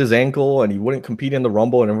injured his ankle and he wouldn't compete in the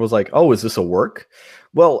Rumble. And it was like, oh, is this a work?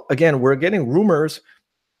 Well, again, we're getting rumors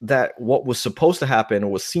that what was supposed to happen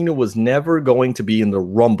was Cena was never going to be in the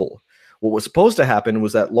Rumble. What was supposed to happen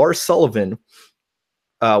was that Lars Sullivan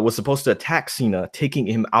was supposed to attack Cena, taking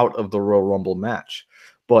him out of the Royal Rumble match.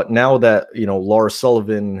 But now that, you know, Lars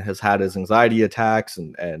Sullivan has had his anxiety attacks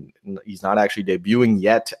and he's not actually debuting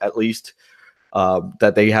yet, at least,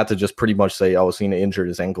 that they had to just pretty much say, oh, Cena injured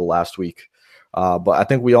his ankle last week. But I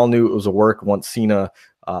think we all knew it was a work once Cena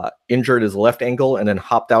injured his left ankle and then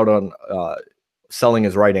hopped out on selling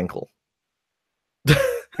his right ankle.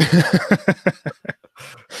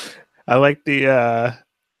 I like that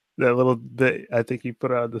little bit I think he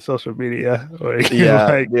put on the social media. Where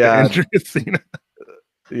injured Cena.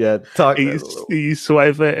 Yeah, you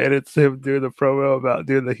swipe it and it's him doing the promo about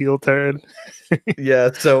doing the heel turn.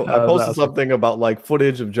 Yeah, so I posted something about like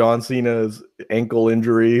footage of John Cena's ankle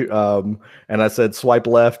injury, and I said swipe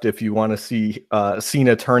left if you want to see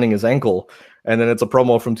Cena turning his ankle, and then it's a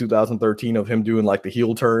promo from 2013 of him doing like the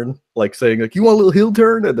heel turn, like saying like, you want a little heel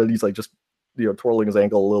turn, and then he's like just, you know, twirling his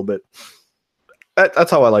ankle a little bit.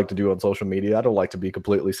 That's how I like to do on social media. I don't like to be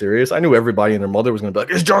completely serious. I knew everybody and their mother was going to be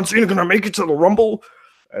like, is John Cena going to make it to the Rumble?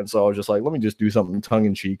 And so I was just like, let me just do something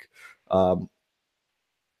tongue-in-cheek. But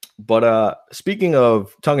speaking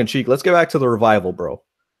of tongue-in-cheek, let's get back to the Revival, bro.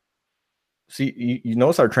 See, you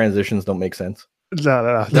notice our transitions don't make sense?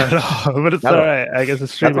 No, not at all. But it's all right. I guess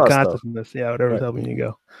it's stream of consciousness. Yeah, whatever's helping you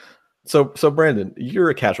go. So Brandon, you're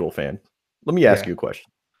a casual fan. Let me ask you a question.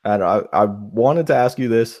 And I wanted to ask you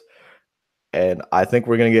this, and I think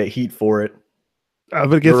we're going to get heat for it. I'm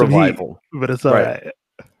going to get some heat, but it's all right.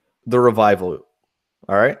 The Revival.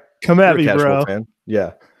 All right. Come at me, bro. Fan.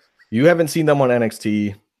 Yeah. You haven't seen them on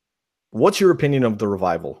NXT. What's your opinion of the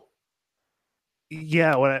Revival?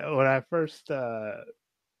 Yeah, when I first saw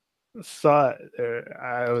it,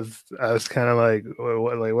 I was kind of like,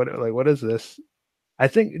 what is this? I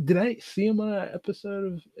think, did I see him on an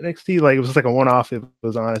episode of NXT? Like it was just like a one-off. It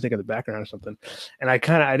was on, I think, in the background or something. And I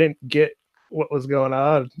didn't get what was going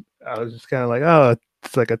on. I was just kind of like, oh,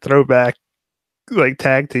 it's like a throwback like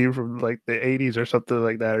tag team from like the 80s or something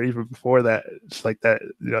like that, or even before that. It's like that,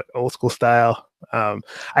 you know, old school style.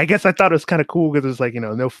 I guess I thought it was kind of cool because it's like, you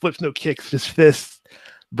know, no flips, no kicks, just fists.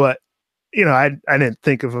 But you know, I didn't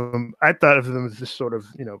think of them. I thought of them as just sort of,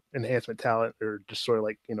 you know, enhancement talent, or just sort of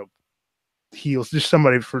like, you know, heels, just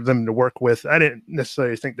somebody for them to work with. I didn't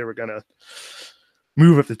necessarily think they were gonna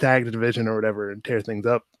move up the tag division or whatever and tear things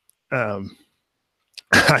up. Um,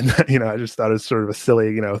 you know, I just thought it was sort of a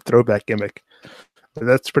silly, you know, throwback gimmick. But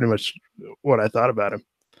that's pretty much what I thought about him.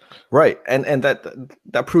 Right, and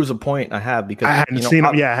that proves a point I have, because I hadn't seen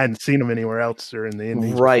him. Yeah, I hadn't seen him anywhere else or in the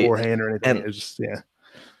Indies beforehand or anything. And it's just, yeah.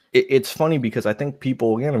 It's funny because I think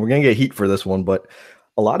people, again, we're gonna get heat for this one, but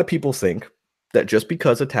a lot of people think that just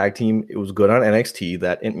because a tag team it was good on NXT,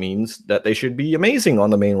 that it means that they should be amazing on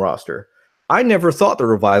the main roster. I never thought the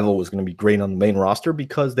Revival was going to be great on the main roster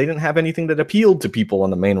because they didn't have anything that appealed to people on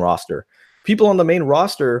the main roster. People on the main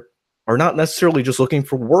roster are not necessarily just looking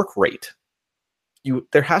for work rate.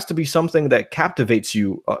 There has to be something that captivates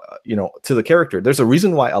you, you know, to the character. There's a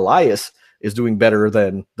reason why Elias is doing better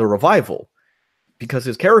than the Revival, because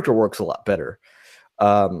his character works a lot better.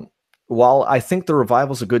 While I think the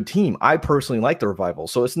Revival's a good team, I personally like the Revival.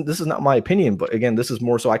 So this is not my opinion, but again, this is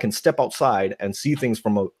more so I can step outside and see things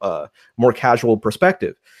from a more casual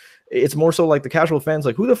perspective. It's more so like the casual fans,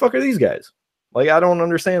 like, who the fuck are these guys? Like, I don't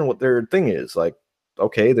understand what their thing is. Like,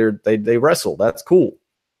 okay, they wrestle. That's cool.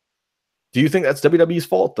 Do you think that's WWE's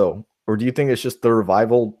fault, though? Or do you think it's just the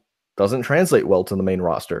Revival doesn't translate well to the main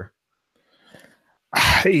roster?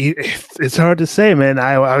 It's hard to say, man.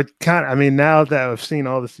 I mean, now that I've seen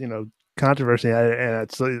all this, you know, controversy, and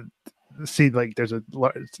it's see, like, there's a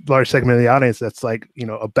large segment of the audience that's like, you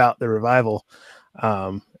know, about the Revival,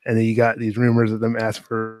 and then you got these rumors of them asking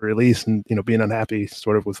for release and, you know, being unhappy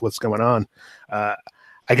sort of with what's going on. I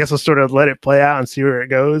guess I'll sort of let it play out and see where it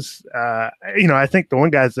goes. You know, I think the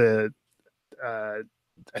one guy's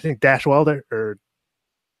I think Dash Wilder or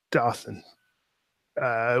Dawson.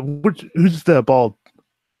 Who's the bald?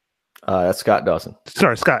 That's Scott Dawson.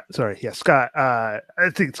 Sorry, Scott. Sorry, yeah, Scott. I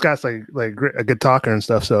think Scott's like a good talker and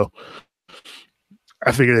stuff. So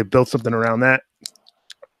I figured they built something around that.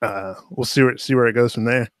 We'll see where it goes from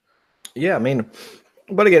there. Yeah, I mean,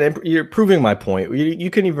 but again, you're proving my point.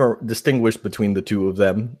 You can even distinguish between the two of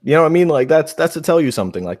them. You know what I mean? Like, that's to tell you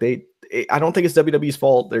something. Like, I don't think it's WWE's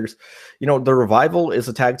fault. There's, you know, the Revival is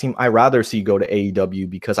a tag team I rather see go to AEW,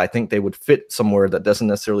 because I think they would fit somewhere that doesn't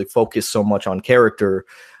necessarily focus so much on character.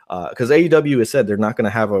 Because AEW has said they're not going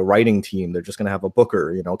to have a writing team. They're just going to have a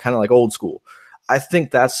booker, you know, kind of like old school. I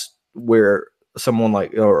think that's where someone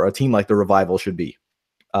like, or a team like the Revival should be.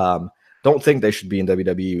 Don't think they should be in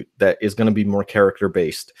WWE. That is going to be more character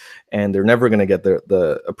based, and they're never going to get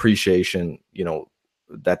the appreciation, you know,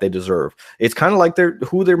 that they deserve. It's kind of like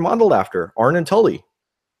who they're modeled after, Arn and Tully.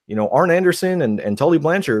 You know, Arn Anderson and Tully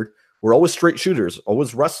Blanchard were always straight shooters,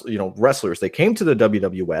 always wrestlers. They came to the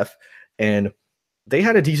WWF and they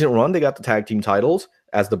had a decent run. They got the tag team titles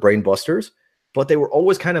as the Brain Busters, but they were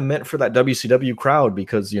always kind of meant for that WCW crowd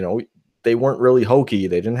because, you know, they weren't really hokey.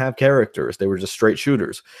 They didn't have characters. They were just straight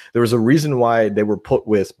shooters. There was a reason why they were put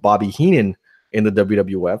with Bobby Heenan in the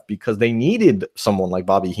WWF, because they needed someone like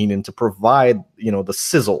Bobby Heenan to provide, you know, the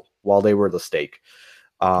sizzle while they were the steak.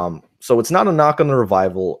 So it's not a knock on the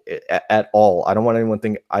Revival at all. I don't want anyone to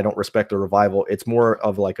think I don't respect the Revival. It's more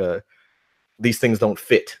of like these things don't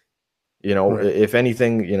fit. You know, right. If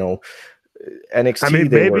anything, you know, NXT. I mean,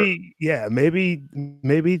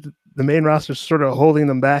 maybe the main roster is sort of holding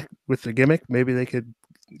them back with the gimmick. Maybe they could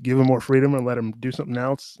give them more freedom and let them do something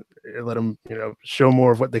else. Let them, you know, show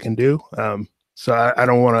more of what they can do. So I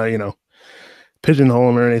don't want to, you know, pigeonhole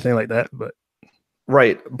them or anything like that. But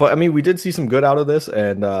right. But I mean, we did see some good out of this,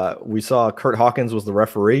 and we saw Kurt Hawkins was the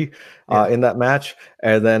referee in that match,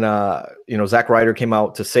 and then you know, Zack Ryder came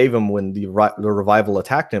out to save him when the Revival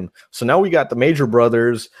attacked him. So now we got the Major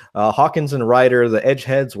Brothers, Hawkins and Ryder, the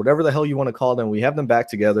Edgeheads, whatever the hell you want to call them. We have them back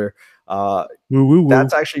together.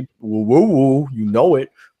 That's actually woo, you know it.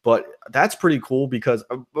 But that's pretty cool because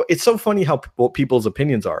it's so funny what people's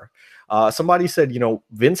opinions are. Somebody said, you know,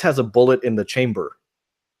 Vince has a bullet in the chamber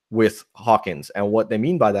with Hawkins. And what they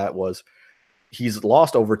mean by that was he's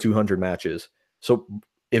lost over 200 matches. So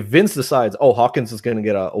if Vince decides, oh, Hawkins is going to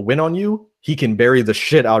get a win on you, he can bury the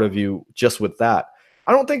shit out of you just with that.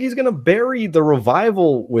 I don't think he's going to bury the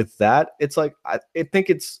Revival with that. It's like, I think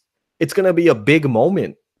it's going to be a big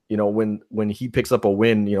moment, you know, when he picks up a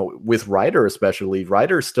win, you know, with Ryder, especially.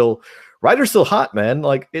 Ryder's still hot, man.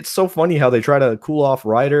 Like, it's so funny how they try to cool off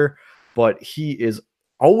Ryder, but he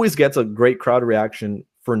always gets a great crowd reaction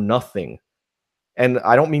for nothing. And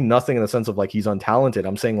I don't mean nothing in the sense of like he's untalented.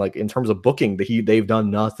 I'm saying like in terms of booking, they've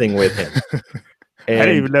done nothing with him. I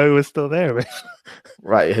didn't even know he was still there, man.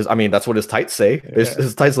 Right. I mean, that's what his tights say.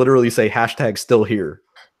 His tights literally say hashtag still here.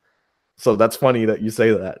 So that's funny that you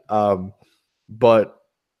say that. But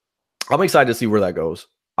I'm excited to see where that goes.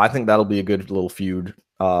 I think that'll be a good little feud.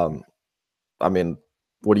 I mean,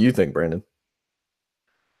 what do you think, Brandon?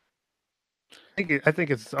 I think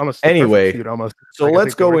it's almost anyway. feud, almost. So like,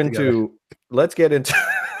 let's get into let's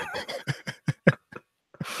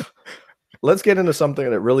get into something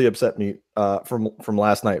that really upset me from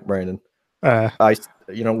last night, Brandon. We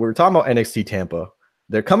were talking about NXT Tampa.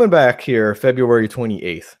 They're coming back here February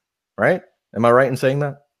 28th, right? Am I right in saying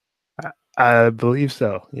that? I believe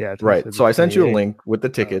so. Yeah. Right. So I sent you a link with the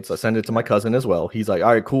tickets. I sent it to my cousin as well. He's like,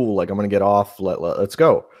 all right, cool. Like, I'm going to get off. Let's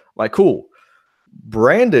go. I'm like, cool.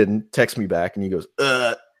 Brandon texts me back and he goes,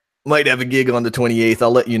 might have a gig on the 28th.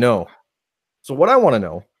 I'll let you know. So what I want to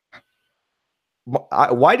know,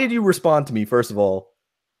 why did you respond to me, first of all?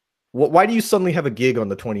 Why do you suddenly have a gig on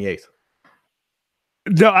the 28th?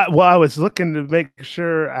 No, I was looking to make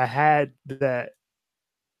sure I had that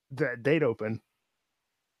date open.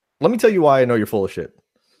 Let me tell you why I know you're full of shit.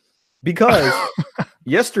 Because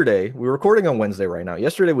yesterday, we're recording on Wednesday right now.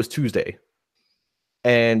 Yesterday was Tuesday.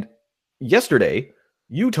 And yesterday,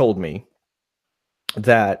 you told me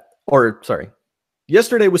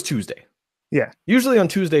yesterday was Tuesday. Yeah. Usually on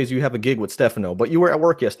Tuesdays, you have a gig with Stefano, but you were at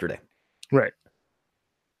work yesterday. Right.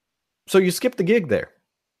 So you skipped the gig there.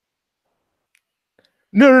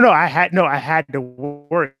 No. I had to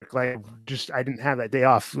work. Like, I didn't have that day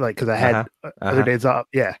off. Like, because I had other days off.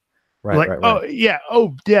 Yeah. Right. Oh yeah.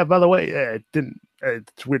 Oh yeah. By the way,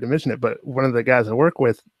 it's weird to mention it, but one of the guys I work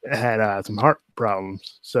with had some heart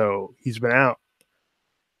problems, so he's been out.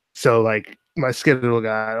 So like my schedule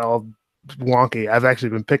got all wonky. I've actually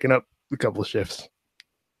been picking up a couple of shifts,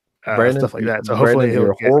 Brandon, stuff like that. So Brandon, hopefully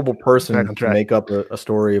you're a horrible person to make up a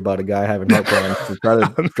story about a guy having heart problems to try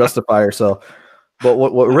to justify yourself. But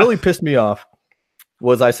what really pissed me off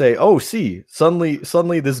was I say, oh, see,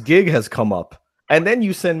 suddenly this gig has come up. And then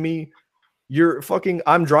you send me your fucking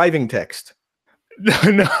I'm driving text.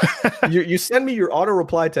 No. You send me your auto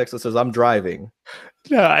reply text that says I'm driving.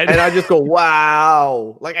 No, and I just go,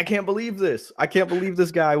 wow. Like, I can't believe this. I can't believe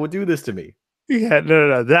this guy would do this to me. Yeah,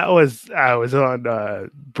 no. I was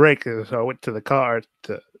on break, so I went to the car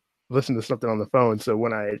to listen to something on the phone. So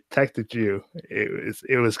when I texted you,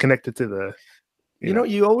 it was connected to the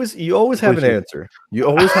you always have an answer. You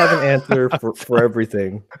always have an answer for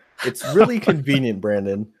everything. It's really convenient,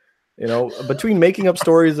 Brandon. Between making up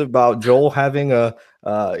stories about Joel having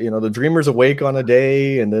the Dreamers Awake on a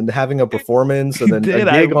day and then having a performance and then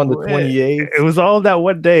a gig on the 28th. It was all that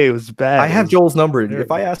one day. It was bad. I have Joel's number.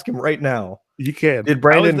 If I ask him right now, you can. Did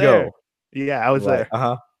Brandon go? Yeah, I was there.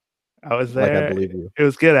 I was there. Like, I believe you. It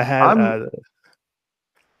was good. I had.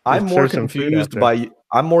 I'm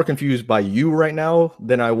more confused by you right now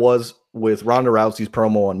than I was with Ronda Rousey's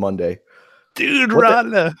promo on Monday. Dude,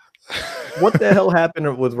 Ronda. What the hell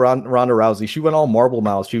happened with Ronda Rousey? She went all marble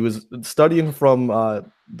mouth. She was studying from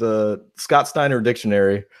the Scott Steiner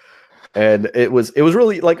dictionary, and it was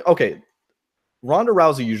really like, okay, Ronda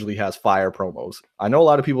Rousey usually has fire promos. I know a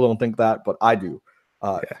lot of people don't think that, but I do.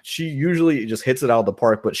 She usually just hits it out of the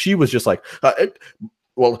park, but she was just like,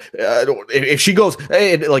 if she goes,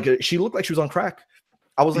 hey, like she looked like she was on crack.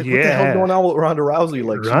 I was like, what the hell going on with Ronda Rousey?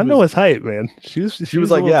 Like, Ronda was hype, man. She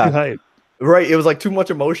was like, yeah, hype. Right, it was like too much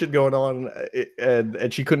emotion going on,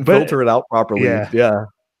 and she couldn't filter it out properly. Yeah.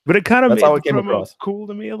 But it kind of made it came across cool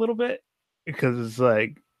to me a little bit because it's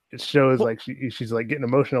like it shows like she's like getting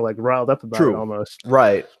emotional, like riled up about it almost.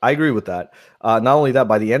 Right, I agree with that. Not only that,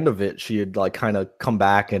 by the end of it, she had like kind of come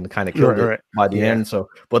back and kind of killed it by the end. So,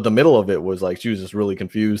 but the middle of it was like she was just really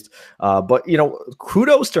confused. But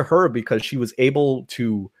kudos to her because she was able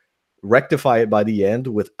to rectify it by the end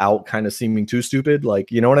without kind of seeming too stupid.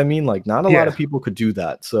 Like, you know what I mean? Like, not a lot of people could do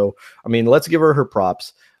that. So, I mean, let's give her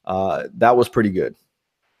props. That was pretty good.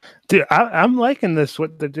 Dude, I'm liking this,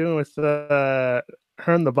 what they're doing with her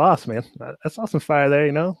and the boss, man. I saw some fire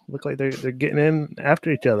there, Look like they're getting in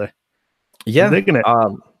after each other. Yeah. I'm digging it.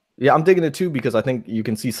 Yeah, I'm digging it too because I think you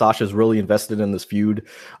can see Sasha's really invested in this feud.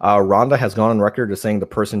 Ronda has gone on record as saying the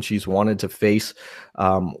person she's wanted to face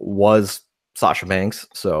was Sasha Banks.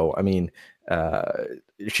 So, I mean,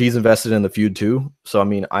 she's invested in the feud too. So, I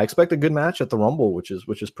mean, I expect a good match at the Rumble, which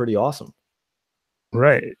is pretty awesome.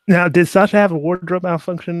 Right. Now, did Sasha have a wardrobe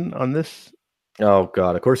malfunction on this? Oh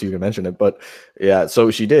God, of course you can mention it, but yeah, so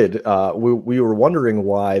she did. We were wondering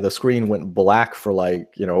why the screen went black for like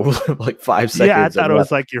 5 seconds. Yeah, I thought it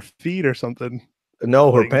was like your feet or something.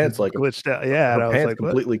 No, her like pants just like glitched out. Yeah, her and I was pants like, what?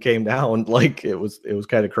 completely came down. Like it was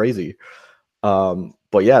kind of crazy.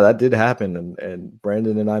 But yeah, that did happen, and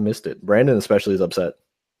Brandon and I missed it. Brandon especially is upset.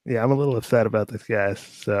 Yeah, I'm a little upset about this, guys.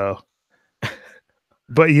 So,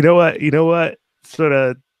 but you know what? You know what? Sort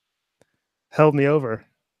of held me over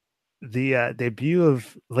the debut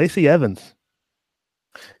of Lacey Evans.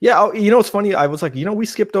 Yeah, you know it's funny. I was like, we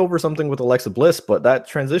skipped over something with Alexa Bliss, but that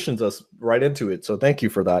transitions us right into it. So thank you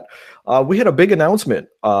for that. We had a big announcement,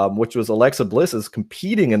 which was Alexa Bliss is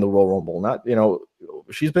competing in the Royal Rumble. Not,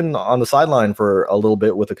 she's been on the sideline for a little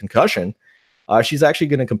bit with a concussion. She's actually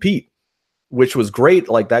going to compete, which was great.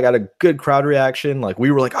 Like that got a good crowd reaction. Like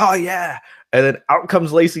we were like, oh yeah. And then out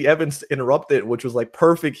comes Lacey Evans to interrupt it, which was like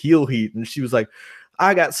perfect heel heat. And she was like,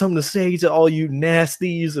 I got something to say to all you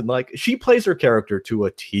nasties. And like she plays her character to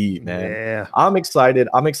a T, man. Yeah, I'm excited.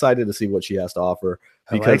 I'm excited to see what she has to offer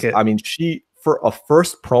because like it. I mean, she for a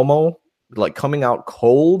first promo, like coming out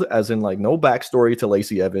cold, as in like no backstory to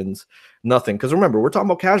Lacey Evans, nothing. Because remember, we're talking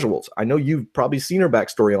about casuals. I know you've probably seen her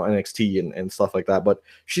backstory on NXT and stuff like that, but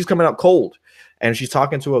she's coming out cold and she's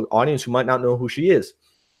talking to an audience who might not know who she is.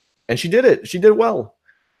 And she did it. She did well.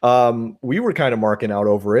 We were kind of marking out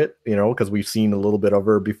over it, because we've seen a little bit of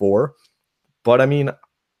her before. But I mean,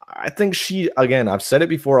 I think again, I've said it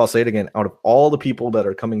before, I'll say it again. Out of all the people that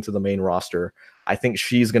are coming to the main roster, I think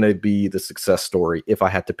she's going to be the success story if I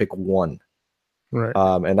had to pick one. Right.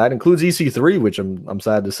 And that includes EC3, which I'm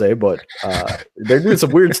sad to say, but they're doing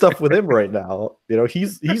some weird stuff with him right now.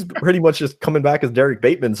 He's pretty much just coming back as Derek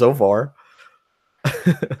Bateman so far.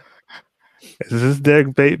 Is this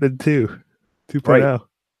Derek Bateman 2.0? Right.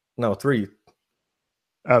 No, 3.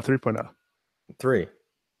 Oh, 3.0. 3.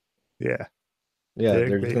 Yeah. Yeah,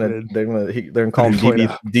 Derek they're gonna call him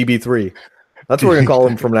DB3. That's what we're gonna call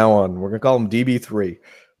him from now on. We're gonna call him DB3.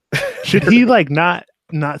 Should he like not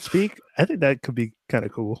speak? I think that could be kind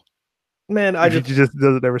of cool. Man, he just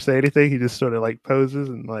doesn't ever say anything. He just sort of like poses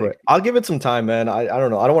and like. Right. I'll give it some time, man. I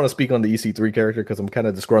don't know. I don't want to speak on the EC3 character because I'm kind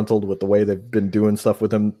of disgruntled with the way they've been doing stuff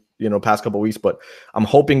with him, past couple of weeks. But I'm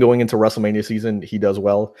hoping going into WrestleMania season he does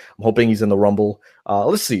well. I'm hoping he's in the Rumble.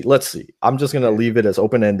 Let's see. I'm just gonna leave it as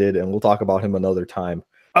open ended, and we'll talk about him another time.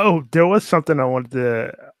 Oh, there was something I wanted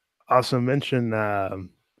to also mention. There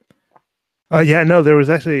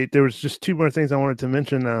was just 2 more things I wanted to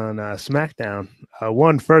mention on SmackDown.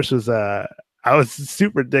 One first was I was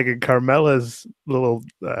super digging Carmella's little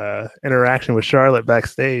interaction with Charlotte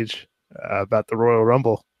backstage about the Royal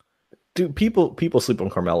Rumble. Dude, people sleep on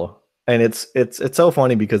Carmella, and it's so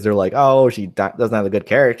funny because they're like, oh, she doesn't have a good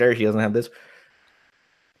character, she doesn't have this.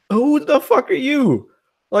 Who the fuck are you?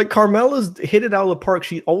 Like Carmella's hit it out of the park.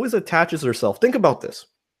 She always attaches herself. Think about this.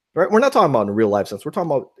 Right? We're not talking about in a real life sense. We're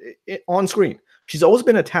talking about it on screen. She's always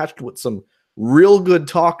been attached with some real good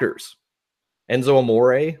talkers. Enzo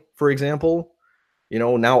Amore, for example,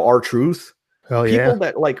 now R-Truth. Oh, people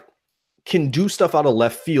that like can do stuff out of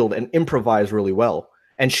left field and improvise really well.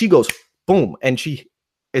 And she goes, boom, and she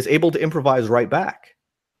is able to improvise right back.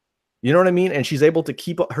 You know what I mean? And she's able to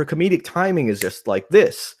keep up. Her comedic timing is just like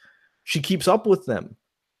this. She keeps up with them.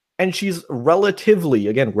 And she's relatively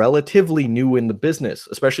new in the business,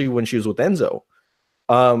 especially when she was with Enzo.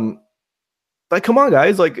 Like, come on,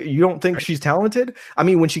 guys. Like, you don't think she's talented? I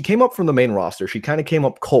mean, when she came up from the main roster, she kind of came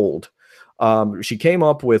up cold. She came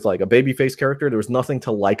up with like a babyface character. There was nothing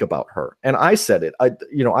to like about her. And I said it.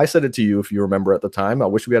 I said it to you if you remember at the time. I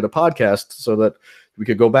wish we had a podcast so that we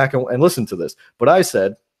could go back and listen to this. But I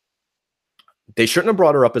said they shouldn't have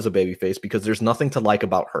brought her up as a babyface because there's nothing to like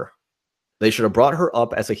about her. They should have brought her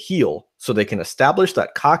up as a heel so they can establish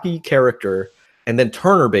that cocky character and then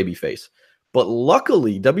turn her babyface. But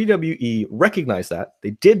luckily, WWE recognized that. They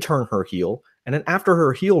did turn her heel. And then after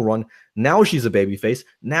her heel run, now she's a babyface.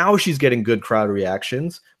 Now she's getting good crowd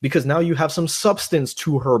reactions because now you have some substance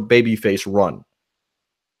to her babyface run.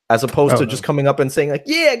 As opposed to just coming up and saying like,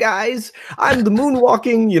 yeah, guys, I'm the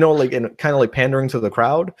moonwalking, and kind of like pandering to the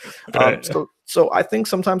crowd. So I think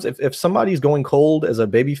sometimes if somebody's going cold as a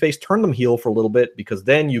babyface, turn them heel for a little bit because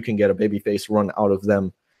then you can get a babyface run out of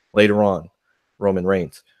them later on, Roman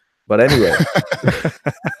Reigns. But anyway.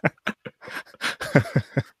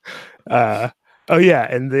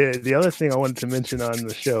 And the other thing I wanted to mention on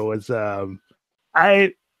the show was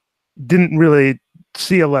I didn't really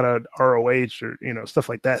see a lot of ROH or stuff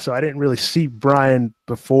like that, so I didn't really see Brian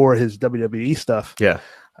before his WWE stuff. Yeah.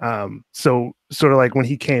 So sort of like when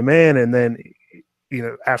he came in and then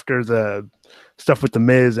after the stuff with the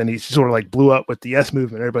Miz and he sort of like blew up with the Yes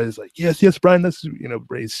movement, everybody's like, yes, Brian, that's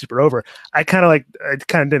he's super over. I kind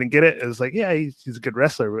of didn't get it. It was like, yeah, he's a good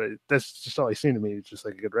wrestler, but that's just all he seemed to me. He's just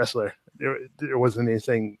like a good wrestler. There wasn't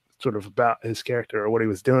anything sort of about his character or what he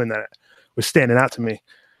was doing that was standing out to me.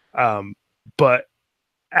 But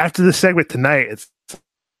after the segment tonight, it's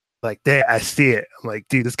like, damn, I see it. I'm like,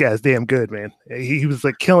 dude, this guy's damn good, man. He was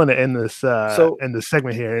like killing it in this in the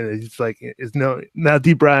segment here, and he's like, it's now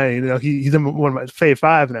D. Bryan, he's in one of my fave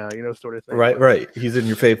 5 now, sort of thing. Right. He's in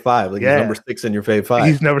your fave 5, like he's number 6 in your fave 5.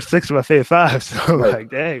 He's number 6 in my fave 5. So I'm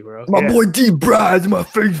like, dang, bro, my boy D. Bryan's my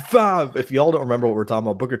fave 5. If y'all don't remember what we're talking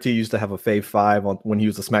about, Booker T used to have a fave 5 when he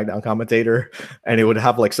was a SmackDown commentator, and it would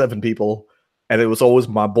have like 7 people, and it was always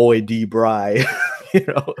my boy D. Bryan.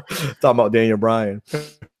 Talking about Daniel Bryan.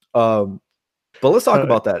 But let's talk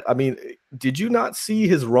about that. I mean, did you not see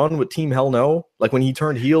his run with Team Hell No? Like when he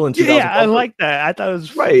turned heel in 2000? Yeah, I like that. I thought it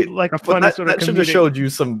was like a funny sort of. That should have showed you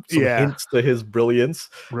some hints to his brilliance.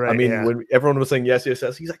 Right. I mean, when everyone was saying yes, he's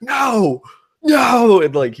like, no,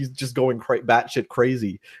 and like he's just going batshit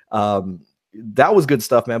crazy. That was good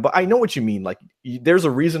stuff, man. But I know what you mean. Like, there's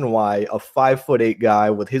a reason why a 5'8" guy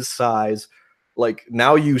with his size. Like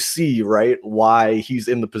now you see, right, why he's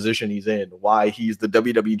in the position he's in, why he's the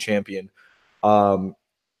WWE champion. Daniel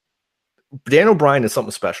Bryan is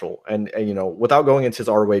something special. And without going into his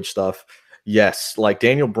ROH stuff, yes, like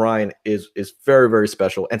Daniel Bryan is very, very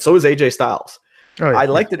special. And so is AJ Styles. I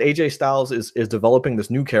like that AJ Styles is developing this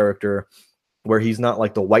new character where he's not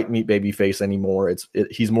like the white meat baby face anymore.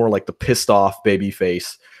 He's more like the pissed off baby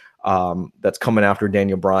face that's coming after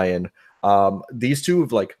Daniel Bryan. These two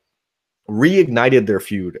have like reignited their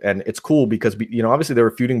feud, and it's cool because obviously they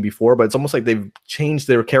were feuding before, but it's almost like they've changed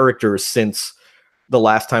their characters since the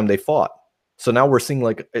last time they fought. So now we're seeing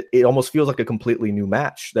like it almost feels like a completely new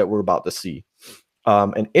match that we're about to see.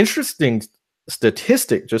 An interesting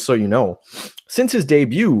statistic, just so you know, since his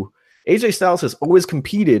debut, AJ Styles has always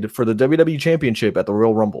competed for the WWE Championship at the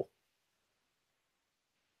Royal Rumble.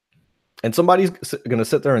 And somebody's going to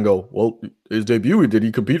sit there and go, well, his debut, did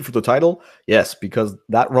he compete for the title? Yes, because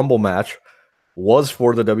that Rumble match was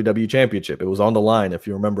for the WWE Championship. It was on the line, if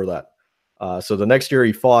you remember that. So the next year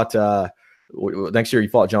he fought John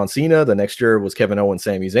Cena. The next year was Kevin Owens,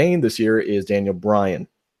 Sami Zayn. This year is Daniel Bryan.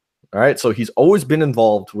 All right, so he's always been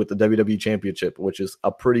involved with the WWE Championship, which is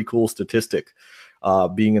a pretty cool statistic,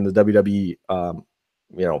 being in the WWE,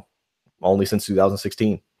 only since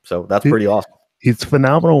 2016. So that's pretty awesome. He's a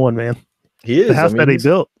phenomenal one, man. He is. The house that he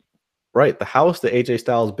built. Right. The house that AJ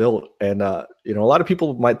Styles built. And, a lot of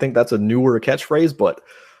people might think that's a newer catchphrase, but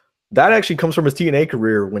that actually comes from his TNA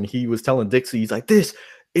career when he was telling Dixie, he's like, this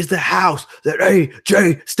is the house that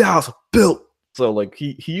AJ Styles built. So, like,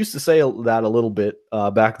 he used to say that a little bit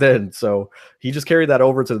back then. So he just carried that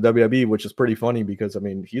over to the WWE, which is pretty funny because, I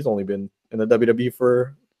mean, he's only been in the WWE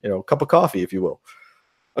for, a cup of coffee, if you will.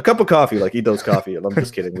 A cup of coffee, like Ito's coffee. And I'm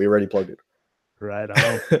just kidding. We already plugged it. Right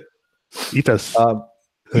on. Ethos.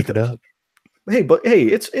 Hook it up. Hey,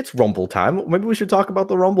 it's Rumble time. Maybe we should talk about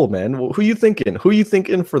the Rumble, man. Who you thinking? Who you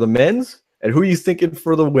thinking for the men's, and who you thinking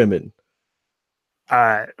for the women? All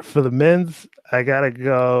right, for the men's, I gotta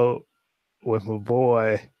go with my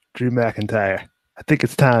boy Drew McIntyre. I think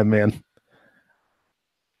it's time, man.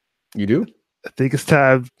 You do? I think it's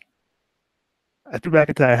time. Drew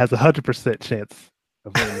McIntyre has 100% chance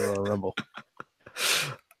of winning the Royal Rumble.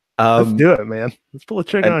 Let's do it, man. Let's pull a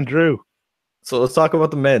trigger on Drew. So let's talk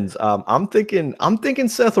about the men's. I'm thinking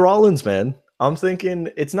Seth Rollins, man. I'm thinking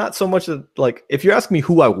it's not so much that, like, if you're asking me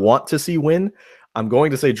who I want to see win, I'm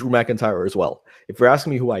going to say Drew McIntyre as well. If you're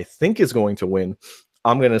asking me who I think is going to win,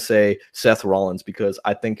 I'm going to say Seth Rollins because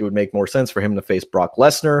I think it would make more sense for him to face Brock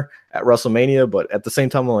Lesnar at WrestleMania. But at the same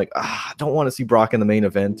time, I'm like, I don't want to see Brock in the main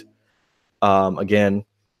event again.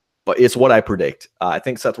 But it's what I predict. I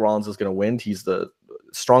think Seth Rollins is going to win. He's the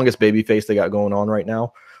strongest babyface they got going on right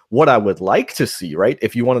now. What I would like to see, right,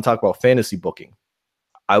 if you want to talk about fantasy booking,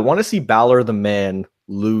 I want to see Balor the Man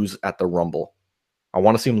lose at the Rumble. I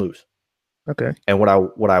want to see him lose. Okay. And what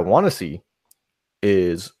I want to see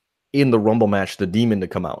is in the Rumble match, the Demon to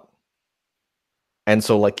come out. And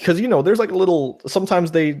so, like, because, there's like a little,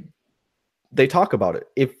 sometimes they talk about it.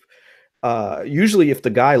 If usually if the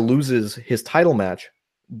guy loses his title match,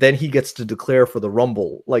 then he gets to declare for the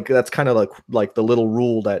Rumble. Like, that's kind of like the little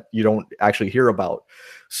rule that you don't actually hear about.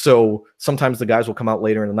 So sometimes the guys will come out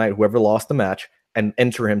later in the night, whoever lost the match, and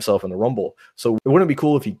enter himself in the Rumble. So it wouldn't be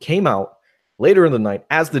cool if he came out later in the night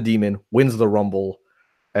as the Demon, wins the Rumble.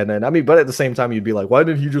 And then, but at the same time, you'd be like, why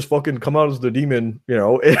didn't he just fucking come out as the Demon, in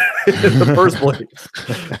the first place?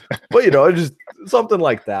 But, just something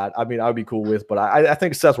like that. I mean, I'd be cool with, but I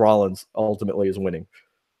think Seth Rollins ultimately is winning.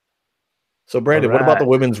 So, Brandon, What about the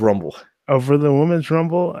women's Rumble? Over the women's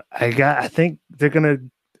Rumble, I think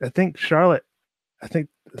Charlotte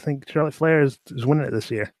Flair is winning it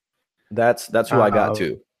this year. That's who I got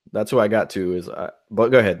too. That's who I got to. But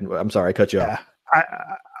go ahead. I'm sorry, I cut you off.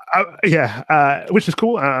 Yeah, which is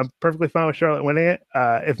cool. I'm perfectly fine with Charlotte winning it.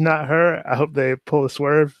 If not her, I hope they pull a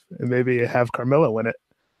swerve and maybe have Carmella win it.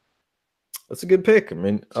 That's a good pick. I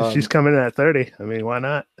mean, She's coming in at 30. I mean, why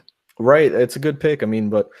not? Right, it's a good pick. I mean,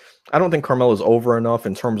 but I don't think Carmella's over enough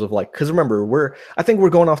in terms of like, because remember, I think we're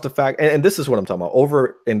going off the fact, and this is what I'm talking about,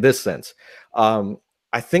 over in this sense.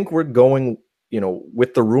 I think we're going,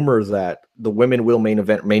 with the rumors that the women will main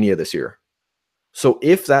event Mania this year. So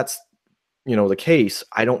if that's, the case,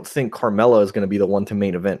 I don't think Carmella is going to be the one to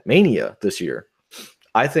main event Mania this year.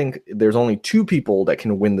 I think there's only two people that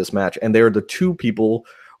can win this match, and they're the two people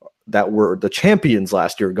that were the champions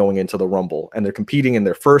last year going into the Rumble, and they're competing in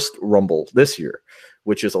their first Rumble this year,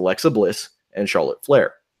 which is Alexa Bliss and Charlotte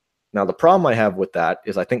Flair. Now, the problem I have with that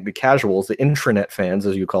is I think the casuals, the intranet fans,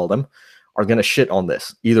 as you call them, are going to shit on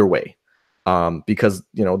this either way, because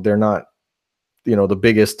they're not the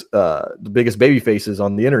biggest baby faces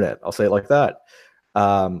on the internet. I'll say it like that.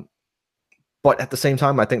 But at the same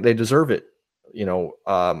time, I think they deserve it.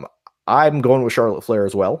 I'm going with Charlotte Flair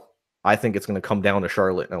as well. I think it's going to come down to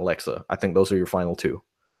Charlotte and Alexa. I think those are your final two.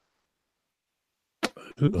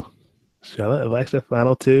 Ooh. Charlotte, Alexa,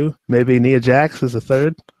 final two. Maybe Nia Jax is a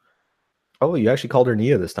third. Oh, you actually called her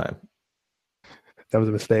Nia this time. That was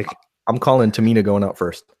a mistake. I'm calling Tamina going out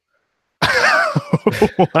first.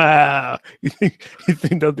 Wow. You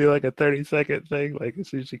think they'll do like a 30-second thing? Like as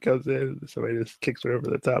soon as she comes in, somebody just kicks her over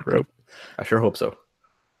the top rope? I sure hope so.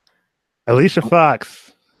 Alicia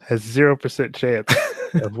Fox has 0% chance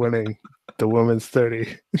of winning the women's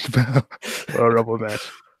 30 Royal Rumble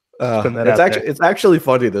match. It's actually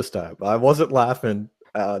funny this time. I wasn't laughing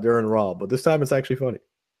during Raw, but this time it's actually funny.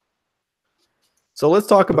 So let's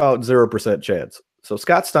talk about 0% chance. So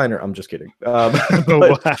Scott Steiner, I'm just kidding. Wow.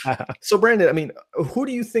 So Brandon, I mean, who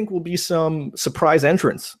do you think will be some surprise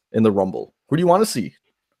entrants in the Rumble? Who do you want to see?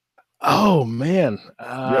 Oh man,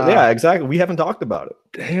 yeah, exactly. We haven't talked about it.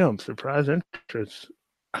 Damn, surprise entrants.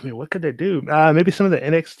 I mean, what could they do? Maybe some of the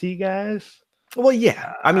NXT guys. Well,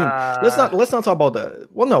 yeah. I mean, let's not talk about that.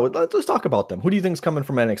 Well, no, let's talk about them. Who do you think is coming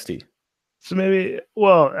from NXT? So maybe,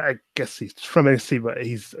 well, I guess he's from NXT, but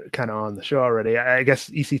he's kind of on the show already. I guess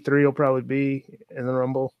EC3 will probably be in the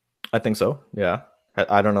Rumble. I think so. Yeah.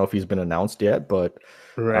 I don't know if he's been announced yet, but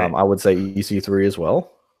right. I would say EC3 as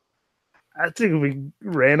well. I think it would be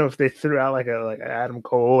random if they threw out like Adam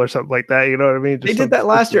Cole or something like that. You know what I mean? They did that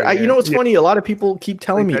last year. It's funny. A lot of people keep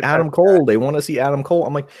telling me Adam Cole. They want to see Adam Cole.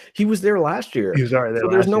 I'm like, he was there last year. He was already there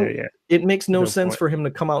last year. Yeah. It makes no sense for him to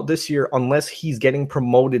come out this year unless he's getting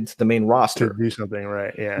promoted to the main roster. To do something,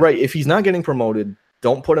 right? Yeah. Right. If he's not getting promoted,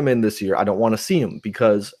 don't put him in this year. I don't want to see him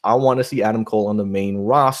because I want to see Adam Cole on the main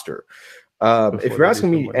roster. If you're asking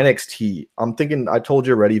me NXT, I'm thinking, I told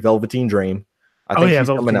you already, Velveteen Dream. I think he's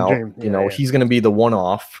coming out. He's going to be the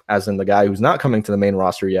one-off, as in the guy who's not coming to the main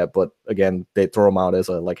roster yet. But again, they throw him out as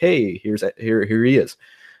a like, hey, here he is.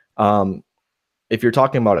 If you're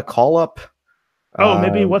talking about a call-up,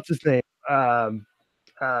 maybe what's his name?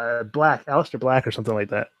 Black, Aleister Black, or something like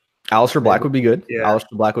that. Aleister Black would be good. Yeah.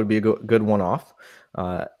 Aleister Black would be a good one-off.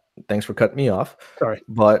 Thanks for cutting me off. Sorry,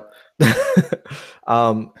 but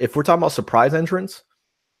if we're talking about surprise entrants,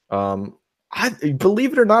 I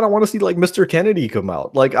believe it or not, I want to see like Mr. Kennedy come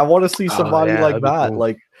out. Like I want to see somebody like that.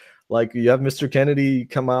 Cool. Like you have Mr. Kennedy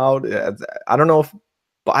come out. I don't know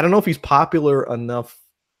if he's popular enough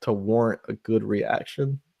to warrant a good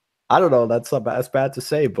reaction. I don't know. That's bad to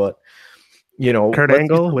say, but Kurt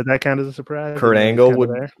Angle, would that count as a surprise? Kurt Angle would,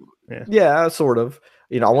 yeah, sort of.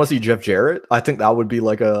 I want to see Jeff Jarrett. I think that would be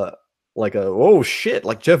like a oh shit,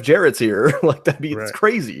 like Jeff Jarrett's here. Like that'd be it's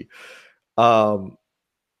crazy.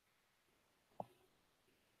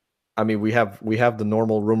 I mean, we have the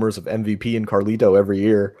normal rumors of MVP and Carlito every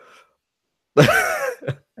year.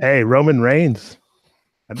 Hey, Roman Reigns.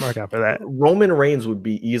 I'd mark out for that. Roman Reigns would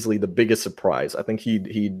be easily the biggest surprise. I think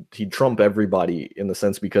he'd trump everybody in the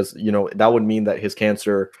sense because that would mean that his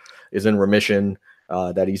cancer is in remission,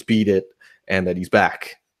 that he's beat it, and that he's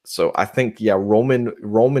back. So I think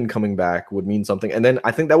Roman coming back would mean something, and then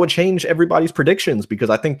I think that would change everybody's predictions because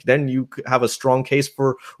I think then you have a strong case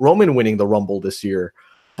for Roman winning the Rumble this year.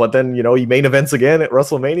 But then, he main events again at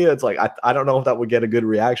WrestleMania. It's like, I don't know if that would get a good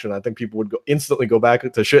reaction. I think people would instantly go back to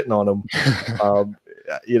shitting on him,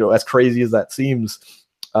 as crazy as that seems.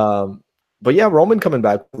 But yeah, Roman coming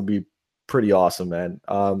back would be pretty awesome, man.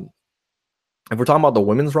 If we're talking about the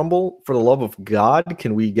Women's Rumble, for the love of God,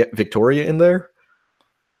 can we get Victoria in there?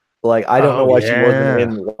 Like, I don't know why she wasn't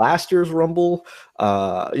in last year's Rumble.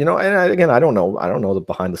 And again, I don't know the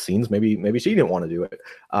behind the scenes. Maybe she didn't want to do it.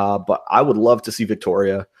 But I would love to see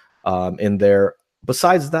Victoria in there.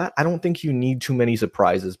 besides that, I don't think you need too many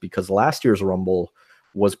surprises because last year's Rumble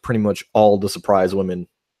was pretty much all the surprise women,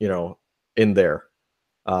 in there.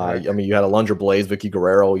 Right. I mean, you had Alundra Blaze, Vicky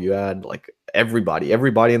Guerrero, you had like everybody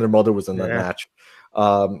and their mother was in that match.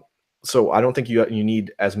 So I don't think you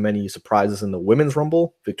need as many surprises in the women's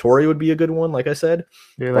Rumble. Victoria would be a good one, like I said.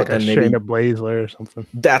 Yeah, like a Shayna Baszler or something.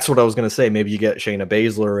 That's what I was gonna say. Maybe you get Shayna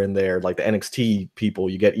Baszler in there, like the NXT people.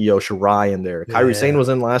 You get Io Shirai in there. Kairi Sane was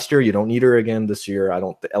in last year. You don't need her again this year. I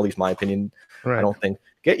don't. At least my opinion. Right. I don't think.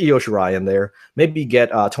 Get Io Shirai in there. Maybe get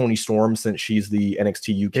Toni Storm since she's the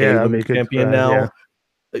NXT UK Women's Champion now.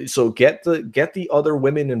 Yeah. So get the other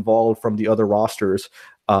women involved from the other rosters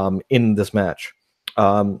in this match.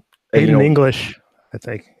 Aiden English, I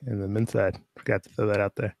think, in the men's side. Forgot to throw that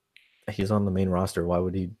out there. He's on the main roster. Why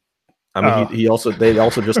would he? I mean, they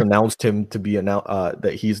also just announced him to be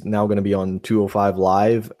that he's now going to be on 205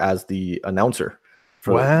 Live as the announcer.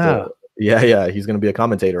 Wow. He's going to be a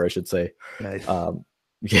commentator, I should say. Nice.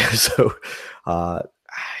 So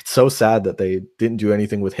it's so sad that they didn't do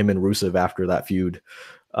anything with him and Rusev after that feud.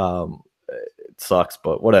 It sucks,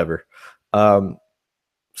 but whatever. So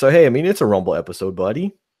hey, I mean, it's a Rumble episode,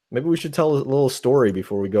 buddy. Maybe we should tell a little story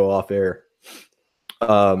before we go off air.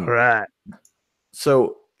 All right.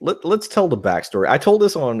 So let's tell the backstory. I told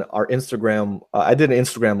this on our Instagram. I did an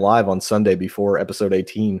Instagram live on Sunday before episode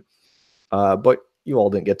 18, but you all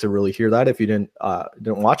didn't get to really hear that if you didn't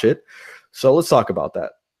watch it. So let's talk about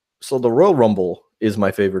that. So the Royal Rumble is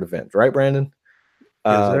my favorite event, right, Brandon?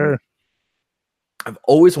 Yes, sir. I've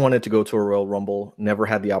always wanted to go to a Royal Rumble, never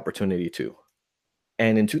had the opportunity to.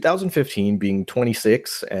 And in 2015, being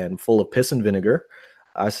 26 and full of piss and vinegar,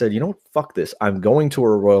 I said, fuck this. I'm going to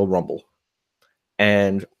a Royal Rumble.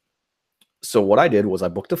 And so what I did was I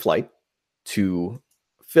booked a flight to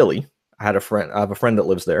Philly. I have a friend that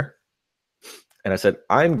lives there. And I said,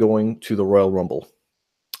 I'm going to the Royal Rumble.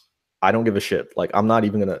 I don't give a shit. Like, I'm not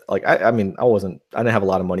even going to, like, I didn't have a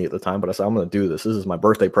lot of money at the time, but I said, I'm going to do this. This is my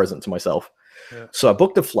birthday present to myself. Yeah. So I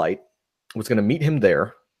booked a flight, was going to meet him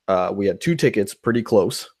there. We had 2 tickets pretty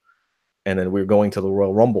close. And then we were going to the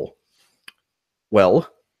Royal Rumble. Well,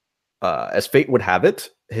 as fate would have it,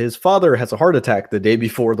 his father has a heart attack the day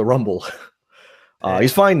before the Rumble.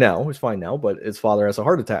 He's fine now, but his father has a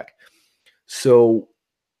heart attack. So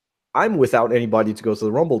I'm without anybody to go to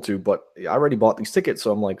the Rumble to, but I already bought these tickets,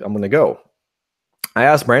 so I'm like, I'm going to go. I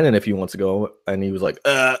asked Brandon if he wants to go, and he was like,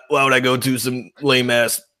 why would I go to some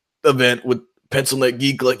lame-ass event with pencil neck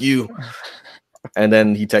geek like you? And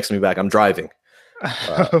then he texted me back, I'm driving.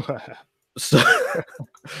 So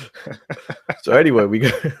anyway, we go.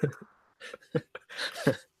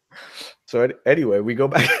 We go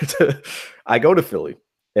back to. I go to Philly,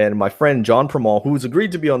 and my friend John Pramal, who's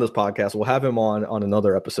agreed to be on this podcast, we'll have him on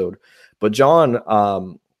another episode. But John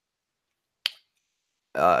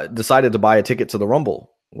decided to buy a ticket to the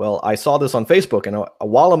Rumble. Well, I saw this on Facebook, and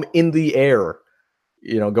while I'm in the air,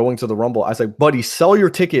 going to the Rumble, I said, "Buddy, sell your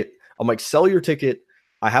ticket." I'm like, "Sell your ticket.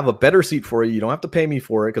 I have a better seat for you. You don't have to pay me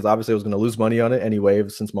for it because obviously I was going to lose money on it anyway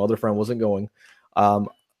since my other friend wasn't going. I'm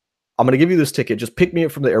going to give you this ticket. Just pick me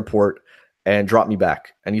up from the airport and drop me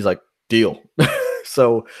back." And he's like, "Deal."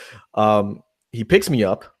 So he picks me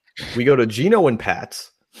up. We go to Gino and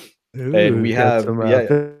Pat's. Ooh, and we have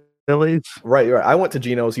Phillies. Right. I went to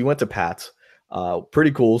Gino's. He went to Pat's.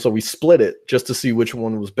 Pretty cool. So we split it just to see which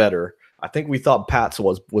one was better. I think we thought Pat's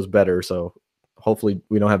was better. So hopefully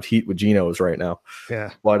we don't have heat with Gino's right now.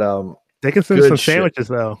 Yeah. But they can send some sandwiches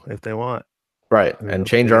though if they want. Right. And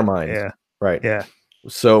change our minds. Yeah. Right. Yeah.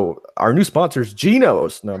 So our new sponsors,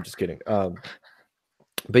 Gino's. No, I'm just kidding.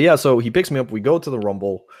 But yeah, so he picks me up. We go to the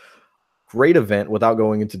Rumble. Great event without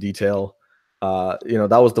going into detail. That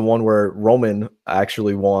was the one where Roman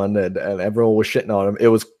actually won and everyone was shitting on him. It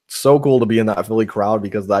was so cool to be in that Philly crowd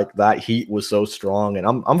because that heat was so strong. And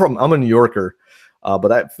I'm a New Yorker. But